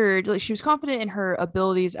 self-assured. Like, she was confident in her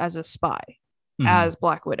abilities as a spy, as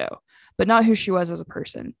Black Widow, but not who she was as a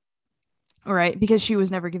person, right? Because she was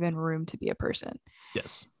never given room to be a person.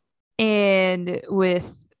 Yes. And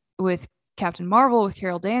with Captain Marvel, with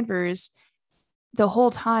Carol Danvers, the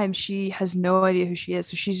whole time she has no idea who she is,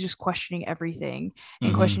 so she's just questioning everything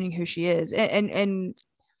and questioning who she is. And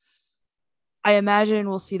I imagine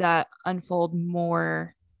we'll see that unfold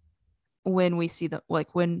more when we see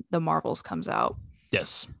when the Marvels comes out.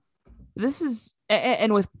 Yes. This is,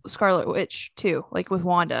 and with Scarlet Witch too, like with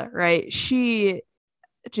Wanda, right? She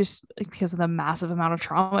just, because of the massive amount of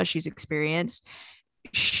trauma she's experienced,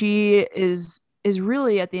 she is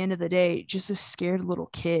really, at the end of the day, just a scared little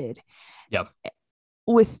kid. Yep.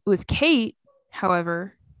 With Kate,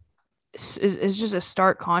 however, is just a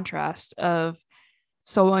stark contrast of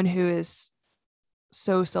someone who is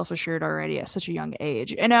so self-assured already at such a young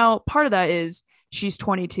age. And now part of that is she's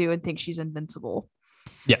 22 and thinks she's invincible.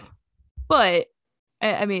 Yeah. But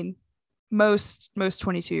I mean, most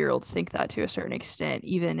 22-year-olds think that to a certain extent,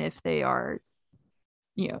 even if they are,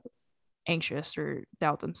 anxious or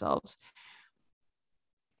doubt themselves.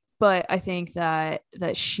 But I think that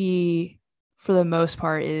she, for the most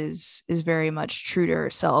part, is very much true to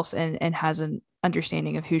herself and has an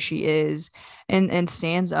understanding of who she is and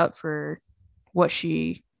stands up for what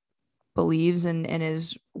she believes and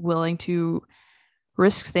is willing to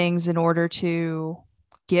risk things in order to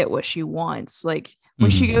get what she wants. Like when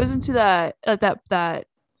she goes into that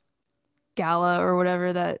gala or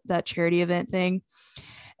whatever, that charity event thing,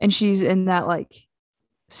 and she's in that like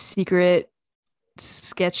secret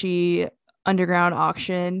sketchy underground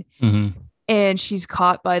auction, and she's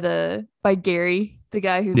caught by Gary, the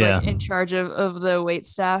guy who's like in charge of the wait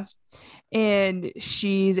staff, and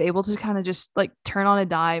she's able to kind of just like turn on a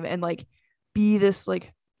dime and like be this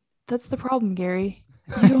like, that's the problem, Gary.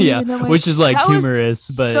 Yeah, which is like humorous,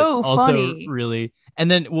 but so also funny. really. And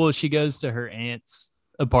then, well, she goes to her aunt's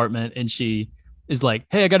apartment and she is like,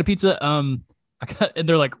 "Hey, I got a pizza." And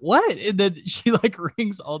they're like, "What?" And then she like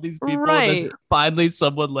rings all these people, Right. and then finally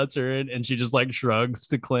someone lets her in, and she just like shrugs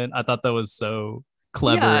to Clint. I thought that was so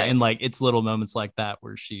clever, and like it's little moments like that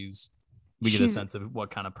where we get a sense of what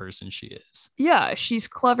kind of person she is. Yeah, she's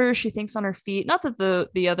clever. She thinks on her feet. Not that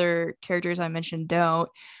the other characters I mentioned don't,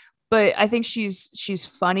 but I think she's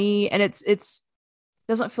funny, and it's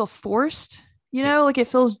doesn't feel forced. Like it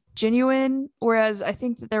feels genuine. Whereas I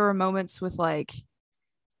think that there were moments with like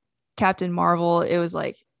Captain Marvel, it was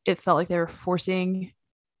like it felt like they were forcing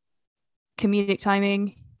comedic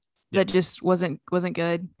timing that just wasn't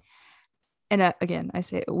good. And again, I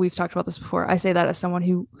say, we've talked about this before, I say that as someone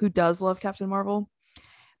who does love Captain Marvel,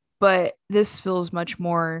 but this feels much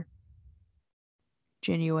more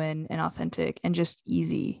genuine and authentic and just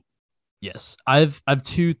easy. Yes, I've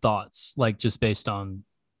two thoughts, like just based on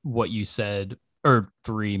what you said, or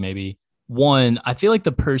three maybe. One, I feel like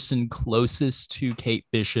the person closest to Kate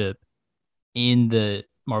Bishop in the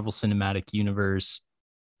Marvel Cinematic Universe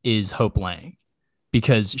is Hope Lang,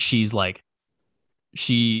 because she's like,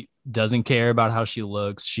 she doesn't care about how she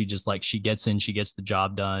looks. She just like, she gets in, she gets the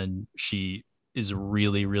job done. She is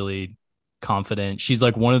really, really confident. She's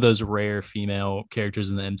like one of those rare female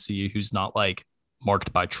characters in the MCU who's not like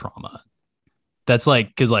marked by trauma. That's like,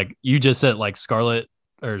 because like you just said, like Scarlet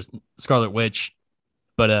Witch,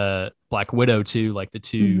 but Black Widow too, like the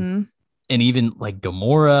two, and even like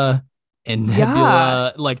Gamora and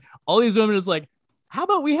Nebula, like all these women is like, how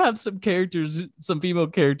about we have some female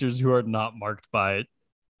characters who are not marked by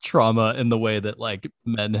trauma in the way that like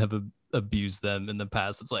men have abused them in the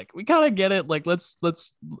past. It's like, we kind of get it. Like, let's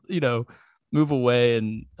move away,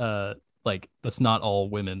 and like that's not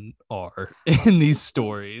all women are in these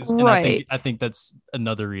stories. Right. And I think that's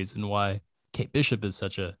another reason why Kate Bishop is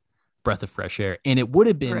such a breath of fresh air. And it would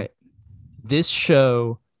have been this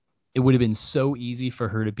show, it would have been so easy for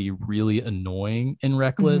her to be really annoying and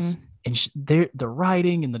reckless. And the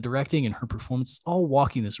writing and the directing and her performance is all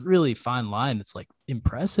walking this really fine line. It's like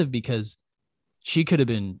impressive, because she could have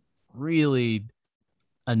been really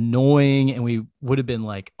annoying and we would have been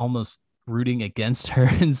like almost rooting against her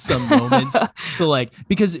in some moments. So like,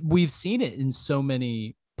 because we've seen it in so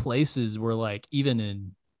many places where like, even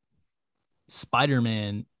in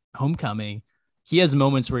Spider-Man Homecoming, he has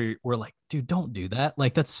moments where we're like, dude, don't do that.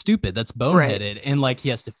 Like, that's stupid. That's boneheaded. Right. And like, he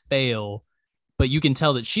has to fail, but you can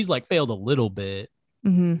tell that she's like failed a little bit,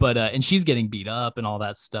 but, and she's getting beat up and all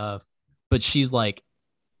that stuff, but she's like,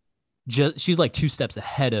 she's like 2 steps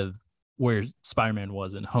ahead of where Spider-Man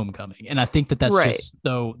was in Homecoming. And I think that that's just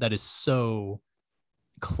that is so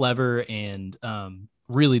clever and,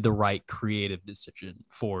 really the right creative decision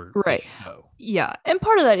for the show. Yeah. And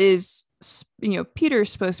part of that is,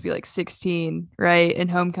 Peter's supposed to be like 16, right, in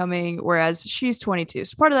Homecoming, whereas she's 22.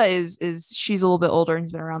 So part of that is she's a little bit older and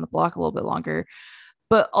has been around the block a little bit longer.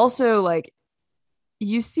 But also, like,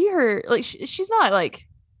 you see her, like, she's not like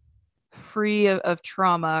free of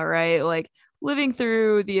trauma, right? Like, living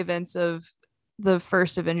through the events of the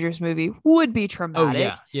first Avengers movie would be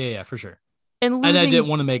traumatic. Oh yeah, for sure. And I didn't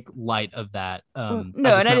want to make light of that. No,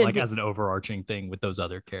 I just meant like as an overarching thing with those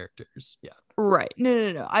other characters. Yeah. Right.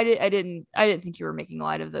 No. I didn't think you were making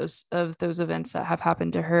light of those events that have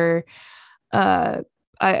happened to her. I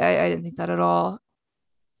didn't think that at all.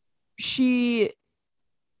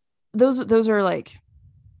 Those are like,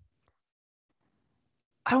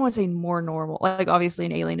 I don't want to say more normal. Like, obviously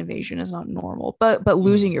an alien invasion is not normal, but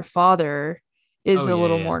losing your father is a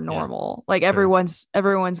little more normal. Like, everyone's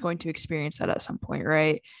going to experience that at some point,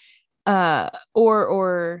 right?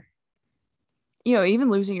 Or even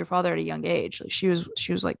losing your father at a young age. Like, she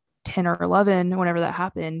was like 10 or 11 whenever that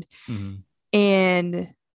happened.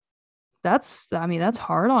 And that's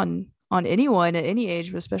hard on anyone at any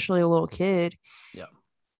age, but especially a little kid. Yeah.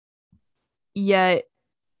 Yet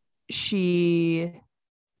she,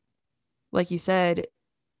 like you said,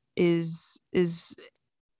 is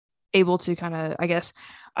able to kind of, I guess,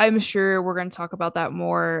 I'm sure we're going to talk about that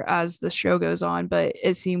more as the show goes on, but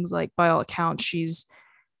it seems like by all accounts she's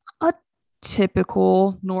a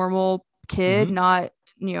typical normal kid, Mhm. not,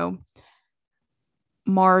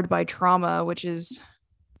 marred by trauma, which is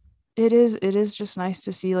it is just nice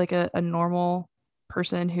to see like a normal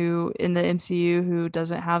person who in the MCU who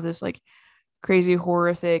doesn't have this like crazy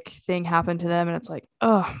horrific thing happen to them, and it's like,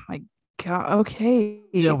 oh my god, okay,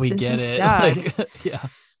 Yeah, we this get is it. sad. Like, yeah,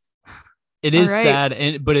 it All is right.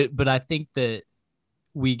 sad, but I think that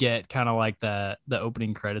we get kind of like the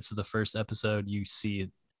opening credits of the first episode. You see,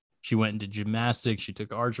 she went into gymnastics, she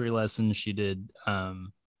took archery lessons, she did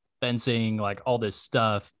fencing, like all this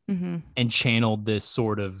stuff, Mm-hmm. and channeled this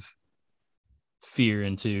sort of fear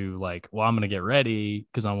into like, well, I'm gonna get ready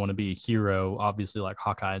because I want to be a hero. Obviously, like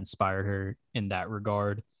Hawkeye inspired her in that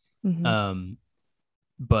regard. Mm-hmm. Um,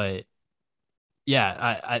 but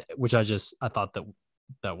yeah, I which I thought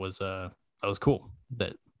that was cool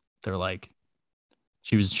that they're like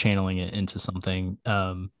she was channeling it into something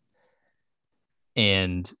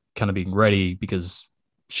and kind of being ready because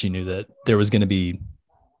she knew that there was going to be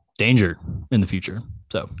danger in the future.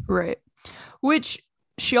 So, Right. Which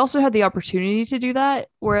she also had the opportunity to do that, yep.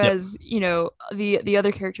 whereas, the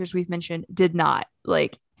other characters we've mentioned did not.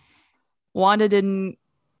 Like Wanda didn't,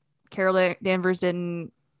 Carol Danvers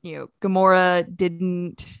didn't, Gamora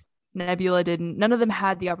didn't, Nebula didn't. None of them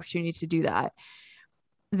had the opportunity to do that.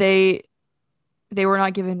 They they were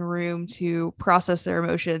not given room to process their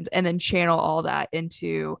emotions and then channel all that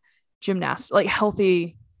into gymnastics, like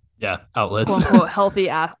healthy, Yeah, quote outlets. unquote, healthy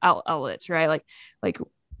outlets, right? Like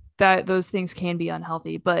that, those things can be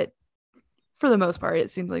unhealthy, but for the most part, it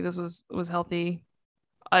seems like this was healthy.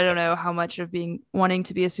 I don't know how much of being wanting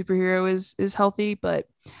to be a superhero is healthy, but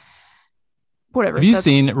Have whatever. you That's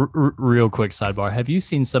seen real quick sidebar? Have you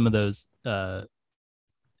seen some of those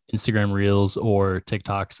Instagram reels or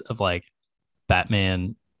TikToks of like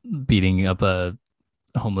Batman beating up a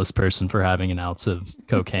homeless person for having an ounce of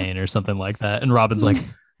cocaine or something like that? And Robin's like,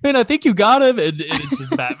 man, I think you got him. And it's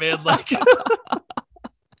just Batman like,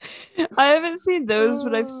 I haven't seen those,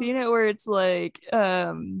 but I've seen it where it's like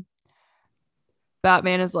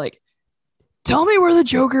Batman is like, tell me where the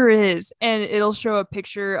Joker is. And it'll show a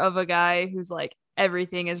picture of a guy who's like,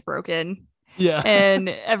 everything is broken yeah. and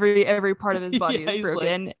every part of his body Yeah, is he's like,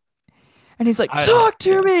 broken. And he's like, I talk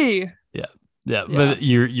to yeah, me. yeah, yeah. Yeah. But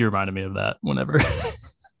you reminded me of that whenever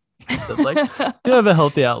he said like you have a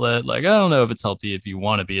healthy outlet. Like I don't know if it's healthy if you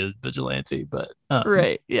want to be a vigilante, but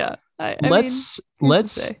Right. Yeah. I mean, who's to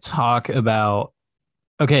let's say? talk about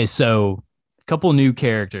okay, so a couple new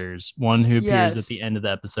characters, one who appears at the Yes. end of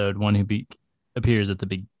the episode, one who appears at the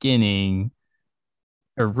beginning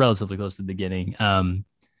or relatively close to the beginning.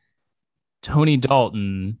 Tony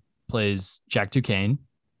Dalton plays Jack Duquesne,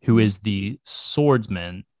 who Mhm. is the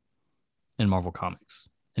swordsman in Marvel Comics.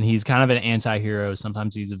 And he's kind of an anti-hero.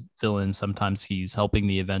 Sometimes he's a villain, sometimes he's helping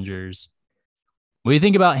the Avengers. What do you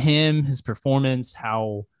think about him, his performance?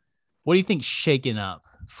 What do you think shaken up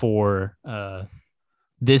for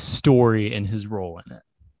this story and his role in it?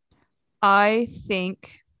 I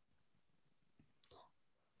think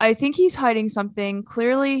I think he's hiding something.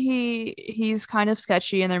 Clearly he's kind of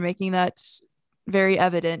sketchy and they're making that very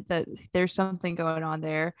evident that there's something going on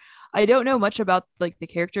there. I don't know much about like the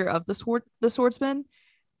character of the swordsman.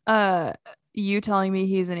 Uh you telling me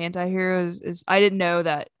he's an anti-hero is I didn't know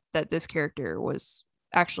that this character was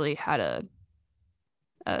actually had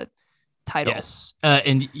a title. Yes,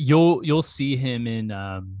 and you'll see him in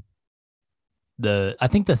the I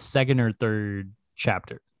think the second or third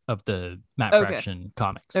chapter of the Matt Okay. Fraction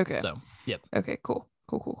comics. Okay. So yep, Okay, cool.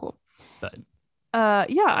 Cool, cool, cool. but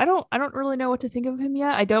Yeah, I don't really know what to think of him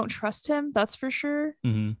yet. I don't trust him, that's for sure.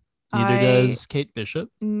 mhm. Neither I does Kate Bishop.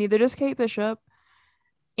 Neither does Kate Bishop.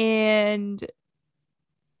 And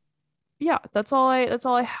yeah, that's all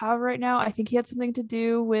I have right now. I think he had something to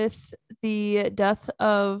do with the death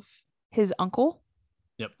of his uncle.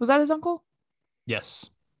 Yep. Was that his uncle? Yes.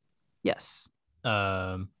 Yes.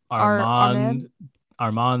 Armand Armin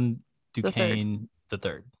Armand the third. Duquesne the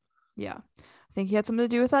third. Yeah. I think he had something to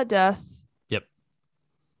do with that death, Yep.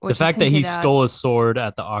 The which is fact that he hinted at. stole a sword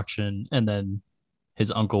at the auction and then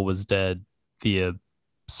his uncle was dead via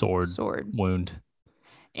sword Sword. wound.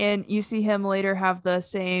 And you see him later have the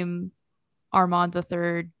same Armand the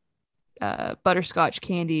third butterscotch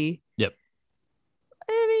candy. Yep.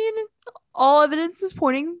 I mean, all evidence is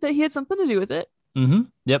pointing that he had something to do with it. Mm-hmm.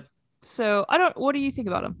 Yep. So what do you think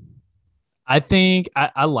about him? I think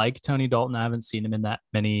I like Tony Dalton. I haven't seen him in that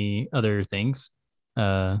many other things.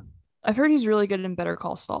 I've heard he's really good in Better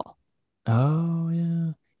Call Saul. Oh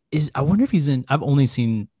yeah. I wonder if he's in I've only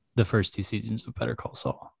seen the first two seasons of Better Call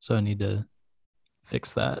Saul, so I need to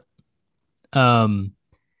fix that. Um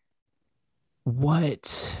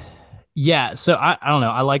what Yeah, so I don't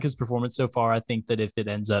know. I like his performance so far. I think that if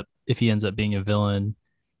he ends up being a villain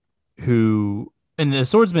who and the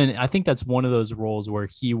swordsman, I think that's one of those roles where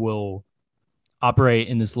he will operate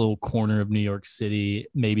in this little corner of New York City,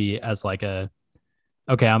 maybe as like okay,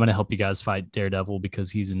 I'm gonna help you guys fight Daredevil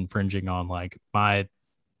because he's infringing on like my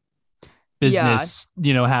business,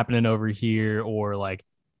 happening over here, or like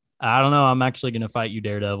I don't know, I'm actually gonna fight you,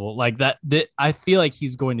 Daredevil. Like that I feel like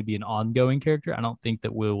he's going to be an ongoing character. I don't think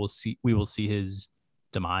that we will see his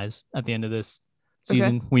demise at the end of this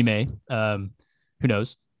season. Okay. We may. Who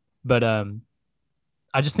knows? But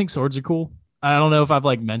I just think swords are cool. I don't know if I've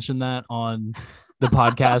like mentioned that on the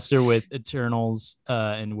podcast or with Eternals,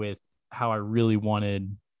 and with how I really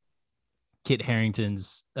wanted Kit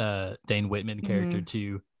Harington's Dane Whitman character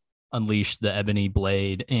to unleash the ebony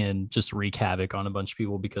blade and just wreak havoc on a bunch of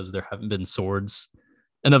people, because there haven't been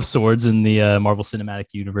enough swords in the Marvel Cinematic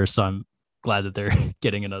Universe. So I'm glad that they're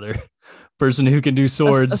getting another person who can do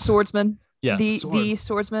swords. A swordsman. Yeah. The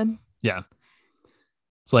swordsman. Yeah.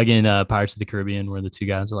 It's like in Pirates of the Caribbean where the two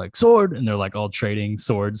guys are like sword and they're like all trading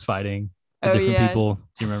swords, fighting the different people.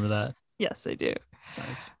 Do you remember that? Yes, I do.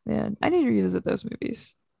 Nice. Man, I need to revisit those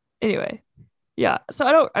movies. Anyway, yeah. So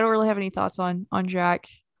I don't really have any thoughts on Jack.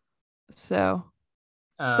 So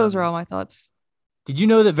those are all my thoughts. Did you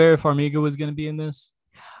know that Vera Farmiga was going to be in this?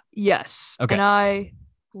 Yes. Okay. And I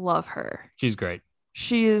love her. She's great.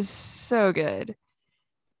 She is so good.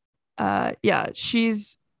 Yeah,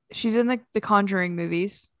 she's in the Conjuring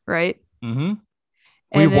movies, right? Mm-hmm.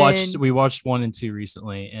 We watched 1 and 2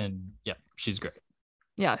 recently, and yeah, she's great.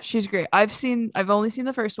 Yeah, she's great. I've only seen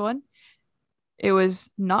the first one. It was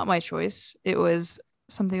not my choice. It was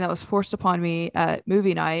something that was forced upon me at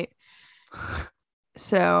movie night.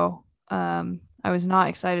 So I was not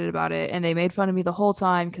excited about it, and they made fun of me the whole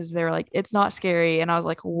time because they were like, it's not scary, and I was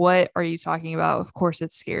like, what are you talking about? Of course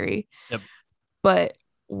it's scary. Yep. But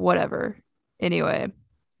whatever. Anyway,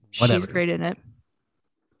 she's great in it.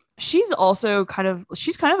 She's also kind of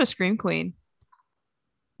a scream queen.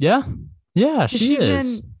 Yeah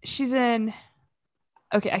she's in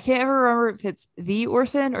okay, I can't ever remember if it's The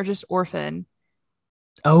Orphan or just Orphan.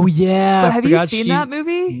 Oh yeah. But have you seen that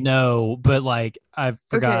movie? No, but like I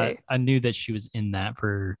forgot. Okay. I knew that she was in that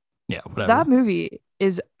for whatever. That movie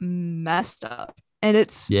is messed up and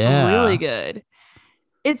it's really good.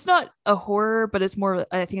 It's not a horror, but it's more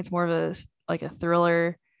I think it's more of a like a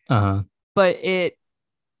thriller. Uh-huh. But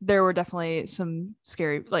there were definitely some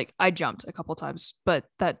scary, like I jumped a couple times, but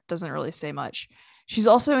that doesn't really say much. She's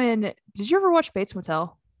also in, did you ever watch Bates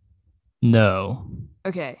Motel? No.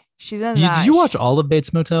 Okay. She's in that. Did you watch all of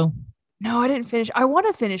Bates Motel? No, I didn't finish. I want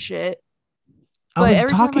to finish it. I was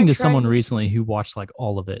talking to someone recently who watched like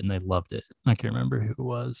all of it and they loved it. I can't remember who it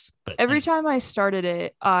was. But every time I started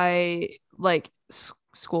it, I like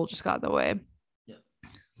school just got in the way. Yeah.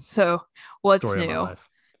 So what's new?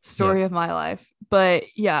 Story of my life. But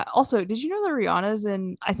yeah, also, did you know that Rihanna's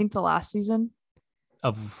in, I think, the last season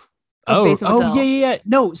of Bates Motel? Yeah.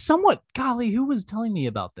 No, somewhat. Golly, who was telling me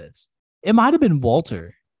about this? It might have been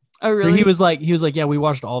Walter. Oh, really? He was like, yeah, we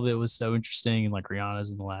watched all of it. It was so interesting. And like Rihanna's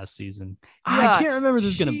in the last season. Yeah, I can't remember.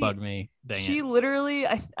 This is going to bug me. She literally,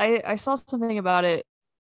 I saw something about it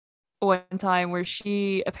one time where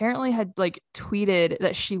she apparently had like tweeted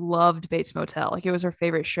that she loved Bates Motel, like it was her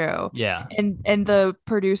favorite show. Yeah. And the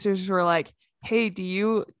producers were like, hey, do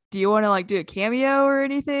you want to like do a cameo or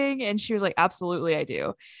anything? And she was like, absolutely, I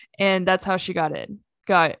do. And that's how she got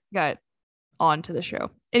on to the show.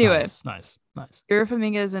 Anyway, nice. Vera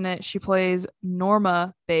Farmiga is in it. She plays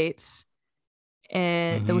Norma Bates,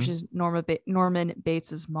 and which is Norman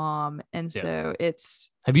Bates's mom. And so it's.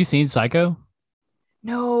 Have you seen Psycho?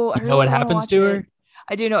 No, you know what happens to her?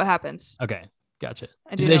 I do know what happens. Okay, gotcha.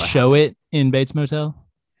 Did they show it in Bates Motel?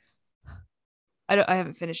 I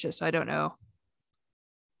haven't finished it, so I don't know.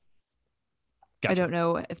 Gotcha. I don't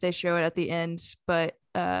know if they show it at the end, but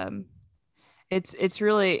it's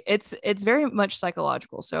very much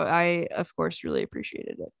psychological. So I, of course, really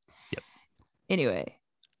appreciated it. Yep. Anyway,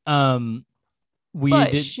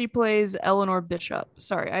 she plays Eleanor Bishop.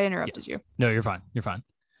 Sorry, I interrupted you. No, you're fine.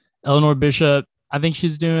 Eleanor Bishop. I think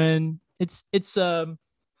she's doing it's I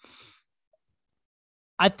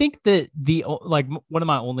think that the like one of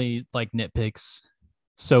my only like nitpicks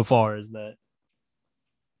so far is that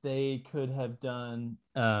they could have done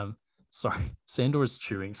sorry, Sandor's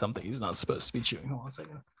chewing something he's not supposed to be chewing. Hold on a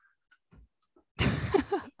second.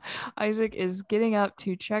 Isaac is getting up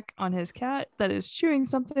to check on his cat that is chewing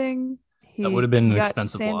something. That would have been an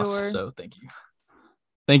expensive loss, so thank you.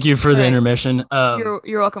 Thank you for the intermission.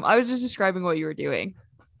 You're welcome. I was just describing what you were doing.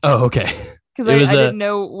 Oh, okay. because It I was didn't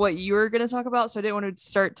know what you were going to talk about, so I didn't want to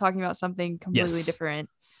start talking about something completely Yes. different.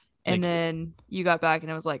 Thank And you. then you got back,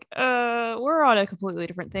 and I was like, we're on a completely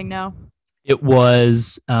different thing now. It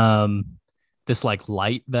was this like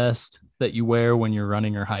light vest that you wear when you're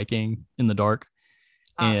running or hiking in the dark,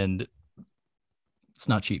 and it's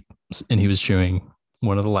not cheap. And he was chewing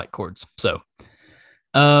one of the light cords. So,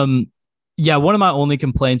 yeah, one of my only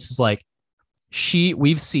complaints is like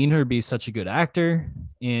we've seen her be such a good actor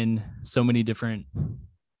in so many different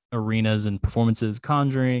arenas and performances,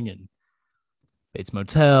 Conjuring and Bates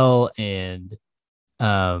Motel and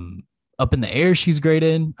Up in the Air. She's great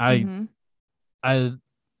in. I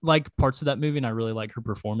like parts of that movie, and I really like her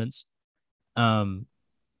performance.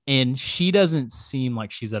 And she doesn't seem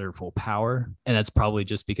like she's at her full power, and that's probably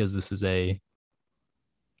just because this is a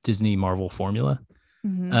Disney Marvel formula.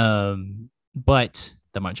 But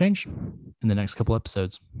that might change in the next couple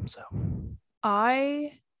episodes. So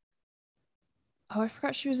I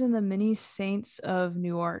forgot she was in the Many Saints of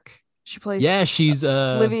Newark. She plays she's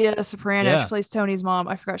Livia Soprano. yeah. She plays Tony's mom.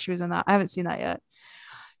 I forgot she was in that. I haven't seen that yet.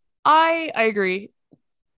 I agree.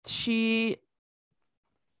 She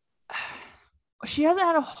hasn't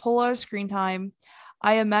had a whole lot of screen time.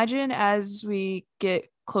 I imagine as we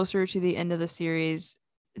get closer to the end of the series,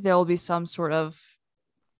 there'll be some sort of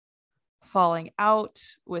falling out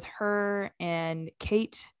with her and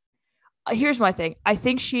Kate. Here's my thing. I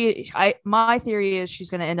think my theory is she's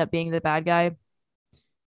going to end up being the bad guy.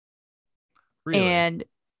 Really? And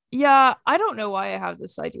yeah, I don't know why I have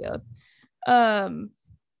this idea.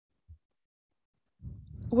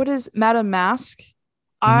 What is Madame Mask?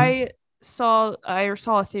 I saw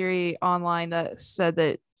a theory online that said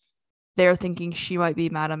that they're thinking she might be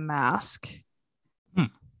Madame Mask.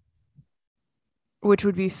 Which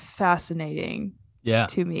would be fascinating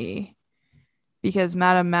to me, because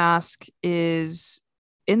Madame Mask is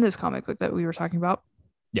in this comic book that we were talking about.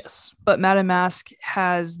 Yes. But Madame Mask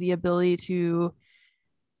has the ability to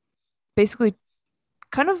basically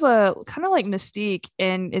kind of like Mystique,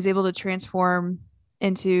 and is able to transform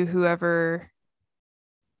into whoever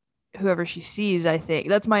she sees. I think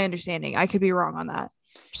that's my understanding. I could be wrong on that.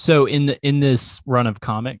 So in this run of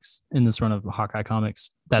Hawkeye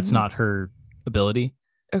comics, that's not her ability.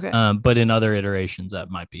 Okay. But in other iterations,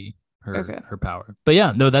 that might be her power. But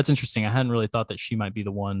yeah, no, that's interesting. I hadn't really thought that she might be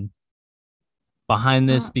the one behind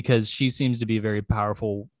this, because she seems to be a very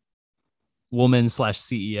powerful woman /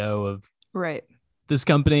 CEO of this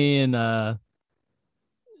company, and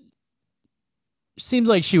seems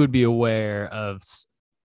like she would be aware of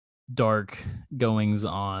dark goings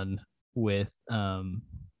on with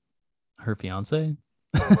her fiance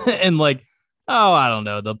and like, oh, I don't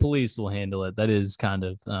know, the police will handle it. That is kind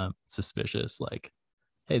of suspicious. Like,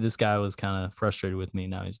 hey, this guy was kind of frustrated with me,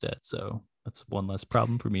 now he's dead, so that's one less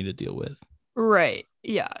problem for me to deal with. Right.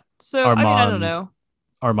 Yeah. So I mean, I don't know.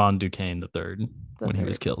 Armand Duquesne the third, when he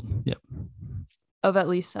was killed. Yep. Of at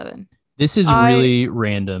least 7. This is really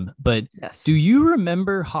random, but yes. Do you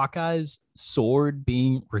remember Hawkeye's sword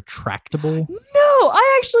being retractable? No,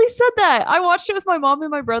 I actually said that. I watched it with my mom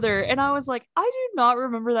and my brother, and I was like, I do not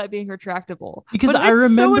remember that being retractable. Because I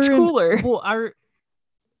remember so much cooler.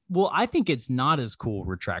 Well, I think it's not as cool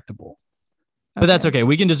retractable. But that's okay.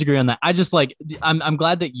 We can disagree on that. I just like, I'm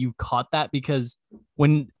glad that you caught that, because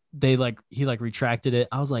when he retracted it,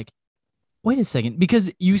 I was like, wait a second,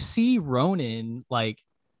 because you see Ronin, like,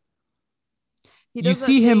 you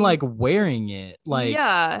see him like wearing it like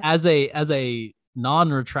as a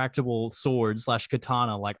non-retractable sword /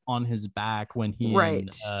 katana, like on his back when he and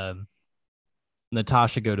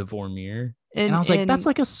Natasha go to Vormir. And I was like, that's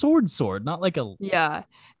like a sword, not like a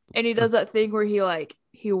and he does that thing where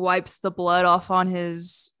he wipes the blood off on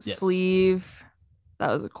his sleeve.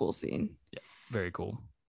 That was a cool scene. Yeah, very cool.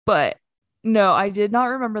 But no, I did not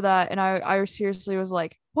remember that, and I seriously was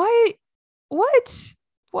like, why? What?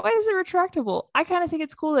 Why is it retractable? I kind of think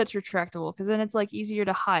it's cool that it's retractable, because then it's like easier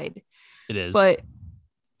to hide. It is. But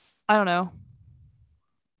I don't know.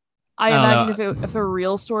 I imagine if a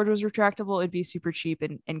real sword was retractable, it'd be super cheap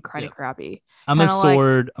and kind of crappy. I'm a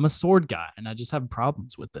sword guy, and I just have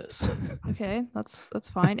problems with this. Okay, that's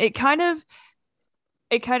fine. It kind of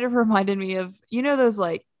reminded me of, those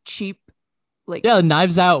like cheap, like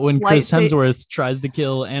Knives Out, when Chris Hemsworth tries to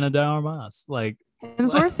kill Ana de Armas. Like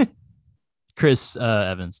Hemsworth? Chris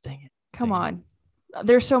Evans. Dang it. Come on.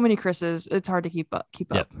 There's so many Chris's. It's hard to keep up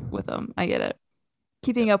with them. I get it.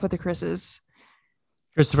 Keeping up with the Chris's.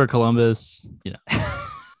 Christopher Columbus, that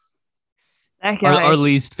guy. Our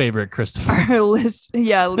least favorite Christopher. Least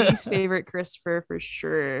favorite Christopher for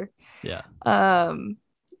sure. Yeah.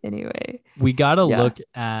 Anyway, we gotta look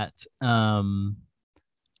at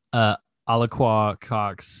Alaqua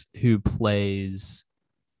Cox, who plays,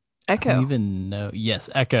 I don't Echo. even know. Yes,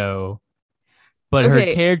 Echo. But her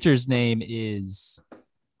Okay, character's name is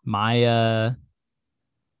Maya.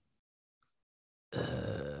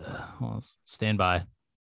 Hold on, stand by.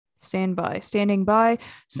 standing by.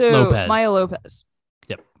 So Maya Lopez. Lopez.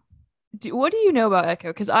 Yep. What do you know about Echo?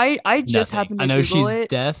 Because I just Nothing. happened I to know Google she's it.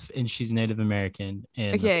 deaf and she's Native American,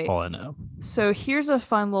 and that's Okay, all I know. so here's a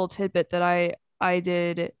fun little tidbit that I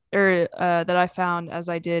did or that I found as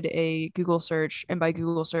I did a Google search, and by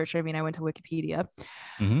Google search I mean I went to Wikipedia.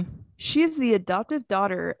 Mm-hmm. She is the adoptive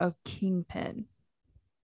daughter of Kingpin.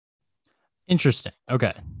 Interesting.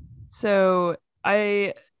 Okay. So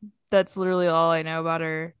I that's literally all I know about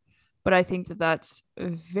her, but I think that that's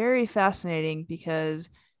very fascinating because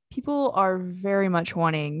people are very much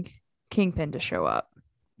wanting Kingpin to show up,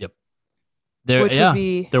 Yep. They're which would yeah.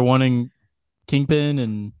 be They're wanting Kingpin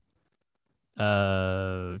and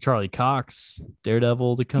Charlie Cox,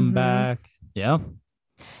 Daredevil to come mhm. back. Yeah.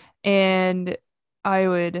 And I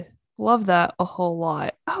would love that a whole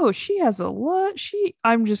lot. Oh, she has a lot.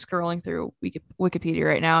 I'm just scrolling through Wikipedia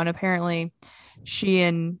right now, and apparently, she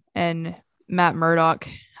and Matt Murdock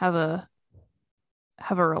have a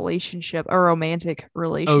relationship, a romantic Oh,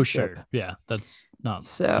 relationship. sure. Yeah, that's not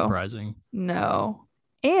So surprising. no.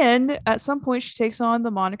 And at some point, she takes on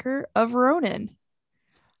the moniker of Ronin.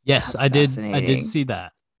 Yes, That's I did fascinating. see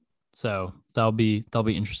that. So that'll be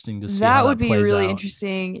interesting to see how That would that be plays really out.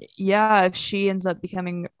 interesting. Yeah, if she ends up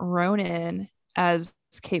becoming Ronin as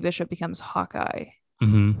Kate Bishop becomes Hawkeye.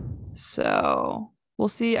 Mm-hmm. So we'll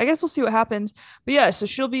see. I guess we'll see what happens. But yeah, so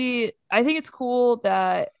she'll be. I think it's cool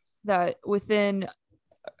that within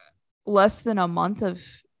less than a month of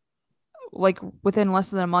within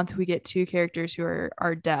less than a month we get two characters who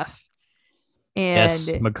are deaf. Yes,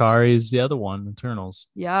 And Makari's the other one, Eternals.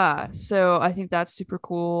 yeah, so I think that's super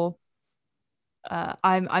cool.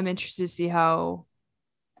 I'm interested to see how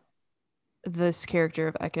this character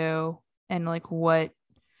of Echo and like what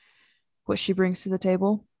she brings to the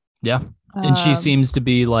table. Yeah. And she Um, seems to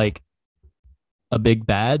be like a big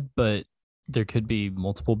bad, but there could be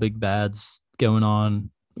multiple big bads going on.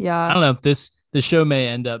 I yeah, don't know. This show may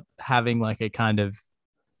end up having like a kind of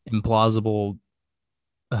implausible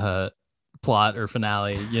uh plot or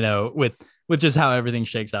finale, with just how everything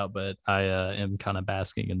shakes out. But I am kind of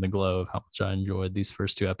basking in the glow of how much I enjoyed these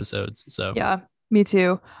first two episodes. So yeah, me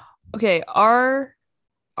too. Okay, are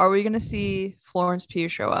we gonna see Florence Pugh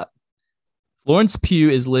show up? Florence Pugh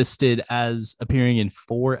is listed as appearing in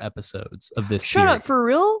 4 episodes of this Shut up, series. for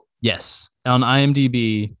real? Yes, on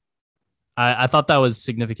IMDb. I thought that was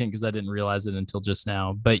significant because I didn't realize it until just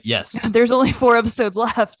now. But yes, There's only 4 episodes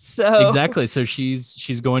left, so exactly. So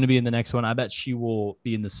she's going to be in the next one. I bet she will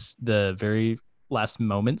be in the very last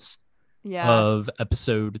moments yeah. of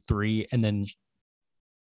episode 3, and then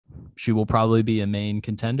she will probably be a main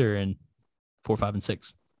contender in 4, 5, and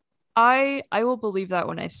 6. I will believe that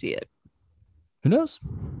when I see it. Who knows? Who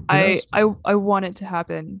I knows? I I want it to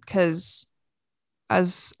happen because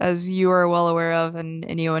as you are well aware of, and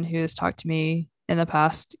anyone who has talked to me in the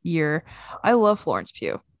past year, I love Florence Pugh.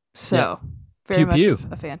 Yep. So very Pew much pew.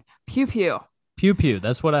 a fan. Pew Pew. Pew pew.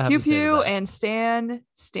 That's what I have Pew to say to Pew that. and Stan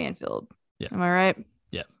Stanfield. Yeah. Am I right?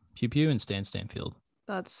 Yeah. Pew pew and Stan Stanfield.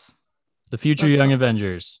 That's The future that's Young something.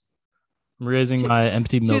 Avengers. I'm raising To my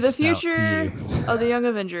empty to milk the stout to future you. of the Young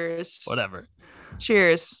Avengers. Whatever.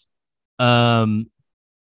 Cheers. Um,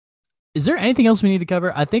 is there anything else we need to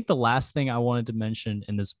cover? I think the last thing I wanted to mention,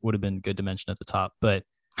 and this would have been good to mention at the top, but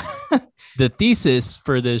the thesis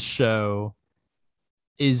for this show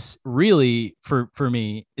is really for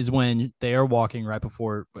me is when they are walking right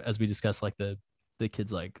before, as we discussed, like the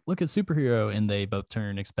kids like look at superhero, and they both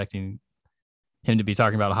turn expecting him to be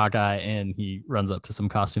talking about Hawkeye, and he runs up to some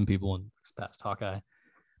costume people and looks past Hawkeye.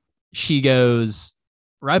 She goes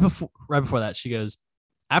right before that, she goes,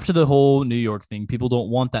 after the whole New York thing, people don't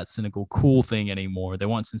want that cynical cool thing anymore. They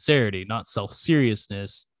want sincerity, not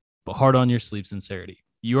self-seriousness, but hard on your sleeve sincerity.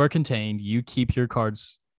 You are contained. You keep your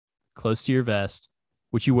cards close to your vest,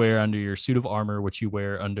 which you wear under your suit of armor, which you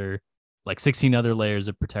wear under like 16 other layers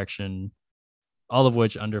of protection, all of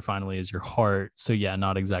which under finally is your heart. So yeah,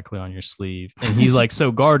 not exactly on your sleeve. And he's like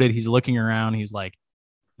so guarded. He's looking around. He's like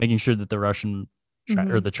making sure that the Russian or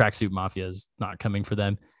Mm-hmm. the tracksuit mafia is not coming for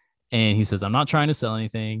them. And he says, I'm not trying to sell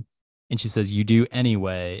anything. And she says, you do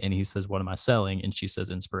anyway. And he says, what am I selling? And she says,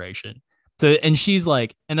 inspiration. So, and she's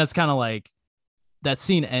like, and that's kind of like that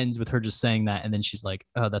scene ends with her just saying that. And then she's like,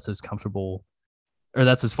 oh, that's as comfortable, or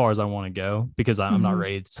that's as far as I want to go, because I'm not Mm-hmm.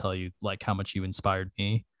 ready to tell you like how much you inspired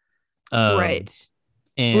me. Right.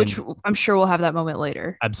 Um, Which and I'm sure we'll have that moment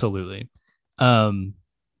later. absolutely. Um,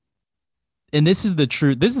 and this is the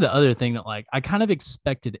truth. This is the other thing that like I kind of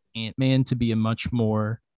expected Ant-Man to be a much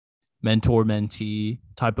more mentor mentee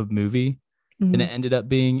type of movie than it ended up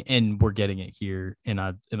being, and we're getting it here. And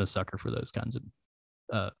I am a sucker for those kinds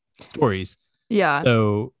of stories. Yeah.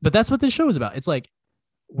 So, but that's what this show is about. It's like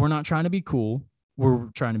we're not trying to be cool. We're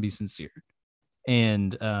trying to be sincere,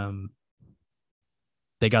 and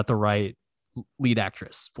they got the right lead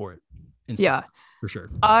actress for it. Yeah, for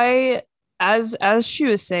sure. As she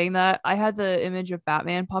was saying that, I had the image of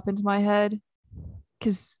Batman pop into my head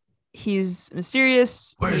because he's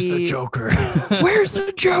mysterious. Where's the Joker? Where's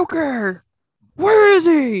the Joker? Where is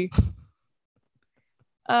he?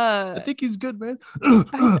 I think he's good, man.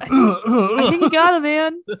 I think you got him,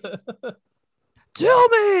 man. Tell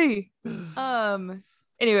me.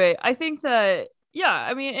 Anyway, I think that, yeah,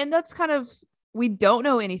 I mean, and that's kind of, we don't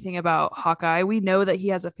know anything about Hawkeye. We know that he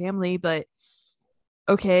has a family, but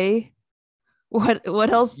okay, what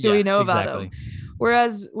else do we know about him?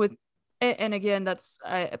 Whereas with, and again, that's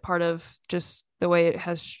a part of just the way it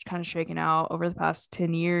has kind of shaken out over the past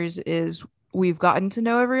 10 years is we've gotten to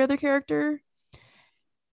know every other character,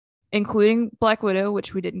 including Black Widow,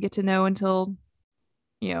 which we didn't get to know until,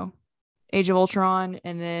 Age of Ultron,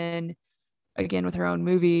 and then again with her own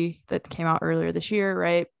movie that came out earlier this year,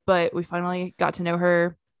 right? But we finally got to know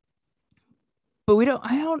her, but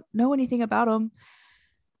I don't know anything about him.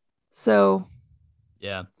 So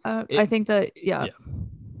yeah, I think that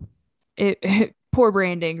it poor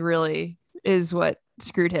branding really is what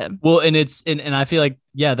screwed him. Well, and I feel like,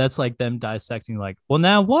 yeah, that's like them dissecting like, well,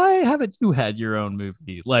 now why haven't you had your own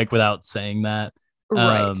movie, like without saying that,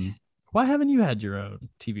 right? Why haven't you had your own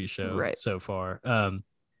TV show so far? And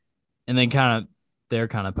then they're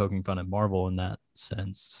kind of poking fun at Marvel in that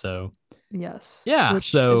sense. So yes, yeah,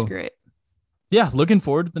 which is great. Yeah, looking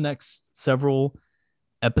forward to the next several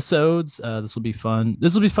episodes. This will be fun.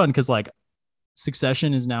 Because like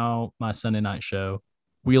Succession is now my Sunday night show.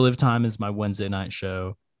 Wheel of Time is my Wednesday night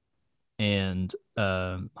show, and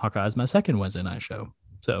Hawkeye is my second Wednesday night show.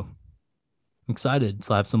 So I'm excited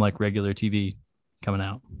to have some like regular TV coming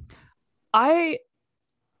out. And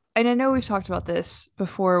I know we've talked about this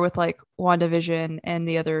before with like WandaVision and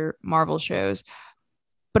the other Marvel shows,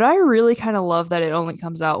 but I really kind of love that it only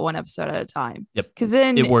comes out one episode at a time. Yep. Because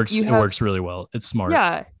then it works. It works really well. It's smart.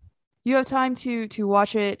 Yeah, you have time to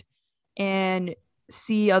watch it and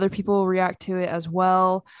see other people react to it as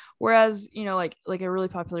well. Whereas like a really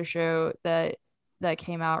popular show that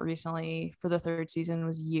came out recently for the third season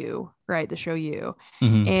was You, right? The show You,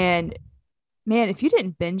 and man, if you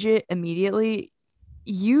didn't binge it immediately,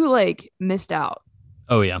 you like missed out.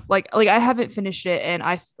 Oh yeah. Like I haven't finished it, and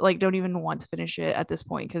I like don't even want to finish it at this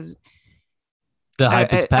point because the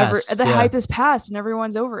hype is past. Hype is past, and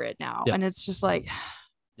everyone's over it now. Yep. And it's just like,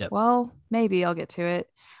 well, maybe I'll get to it.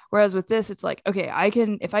 Whereas with this, it's like, okay, I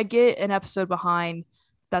can, if I get an episode behind,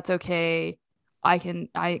 that's okay. I can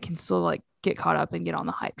still like get caught up and get on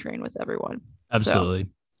the hype train with everyone. Absolutely. So.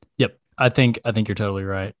 Yep. I think you're totally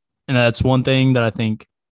right. And that's one thing that I think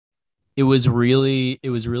it was really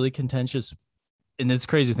contentious. And it's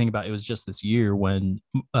crazy to think about. It was just this year when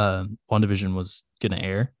WandaVision was going to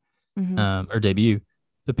air or debut.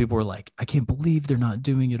 But people were like, I can't believe they're not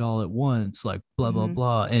doing it all at once. Like blah, blah,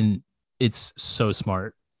 blah. And it's so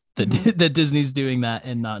smart that Disney's doing that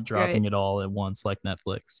and not dropping it all at once like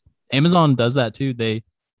Netflix. Amazon does that too.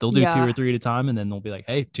 They'll do 2 or 3 at a time, and then they'll be like,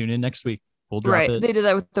 hey, tune in next week. We'll drop it. They did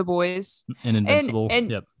that with The Boys and Invincible.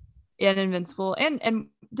 And Invincible. And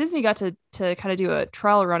Disney got to kind of do a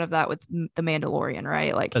trial run of that with The Mandalorian,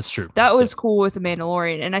 right? Like that's true. That was cool with The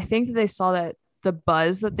Mandalorian. And I think that they saw that the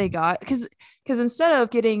buzz that they got, because instead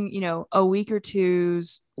of getting, a week or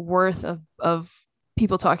two's worth of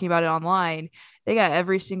people talking about it online, they got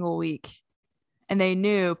every single week, and they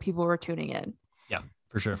knew people were tuning in. Yeah,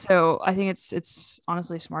 for sure. So I think it's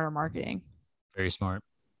honestly smarter marketing. Very smart.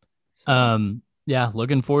 So. Yeah,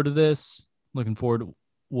 looking forward to this.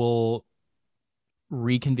 We'll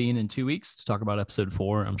reconvene in 2 weeks to talk about episode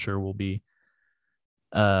 4. I'm sure we'll be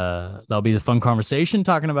that'll be the fun conversation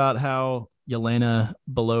talking about how Yelena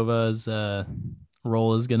Belova's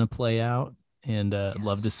role is going to play out, and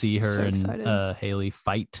love to see her and Haley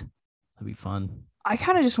fight. That'd be fun. I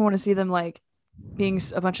kind of just want to see them like being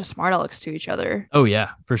a bunch of smart alecks to each other. Oh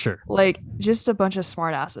yeah, for sure. Like just a bunch of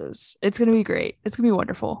smart asses. It's going to be great. It's going to be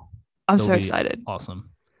wonderful. I'm so excited.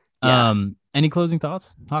 Awesome. Yeah. Any closing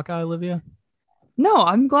thoughts, Hawkeye, Olivia? No,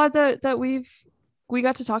 I'm glad that we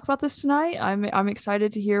got to talk about this tonight. I'm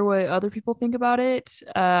excited to hear what other people think about it.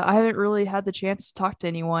 I haven't really had the chance to talk to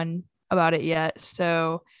anyone about it yet,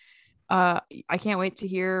 so I can't wait to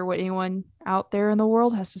hear what anyone out there in the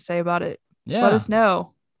world has to say about it. Yeah. Let us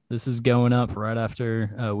know. This is going up right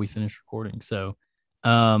after we finish recording. So, oh,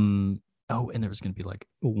 and there was going to be like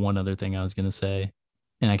one other thing I was going to say,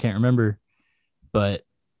 and I can't remember, but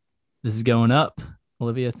this is going up.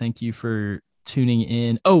 Olivia, thank you for tuning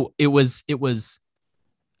in. Oh, it was,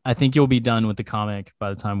 I think you'll be done with the comic by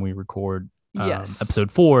the time we record Yes.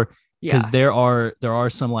 episode 4. Yeah. Because there are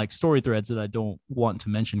some like story threads that I don't want to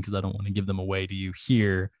mention because I don't want to give them away to you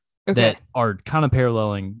here that are kind of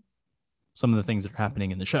paralleling some of the things that are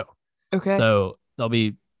happening in the show. Okay. So they'll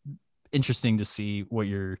be interesting to see what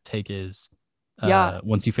your take is.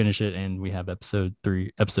 Once you finish it and we have episodes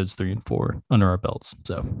 3 and 4 under our belts.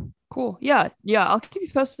 So cool. Yeah. I'll keep you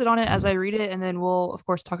posted on it as I read it, and then we'll of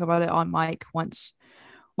course talk about it on mic once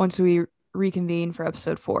we reconvene for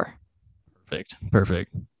episode 4.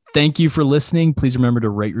 Perfect. Thank you for listening. Please remember to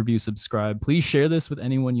rate, review, subscribe. Please share this with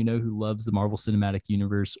anyone you know who loves the Marvel Cinematic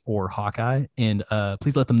Universe or Hawkeye. And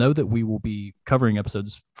please let them know that we will be covering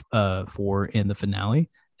episodes 4 and the finale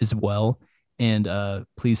as well. And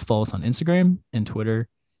please follow us on Instagram and Twitter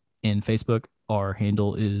and Facebook. Our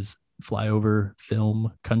handle is Flyover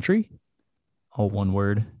Film Country. All one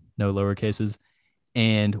word, no lower cases.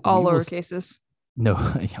 And all lower cases. No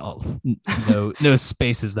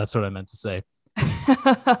spaces. That's what I meant to say.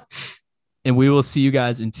 And we will see you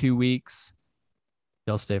guys in 2 weeks.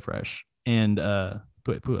 Y'all stay fresh. And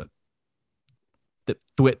thwip.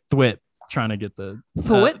 Trying to get the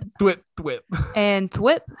thwip. And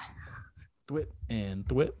thwip. Thwip and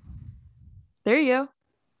thwip. There you go.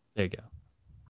 There you go.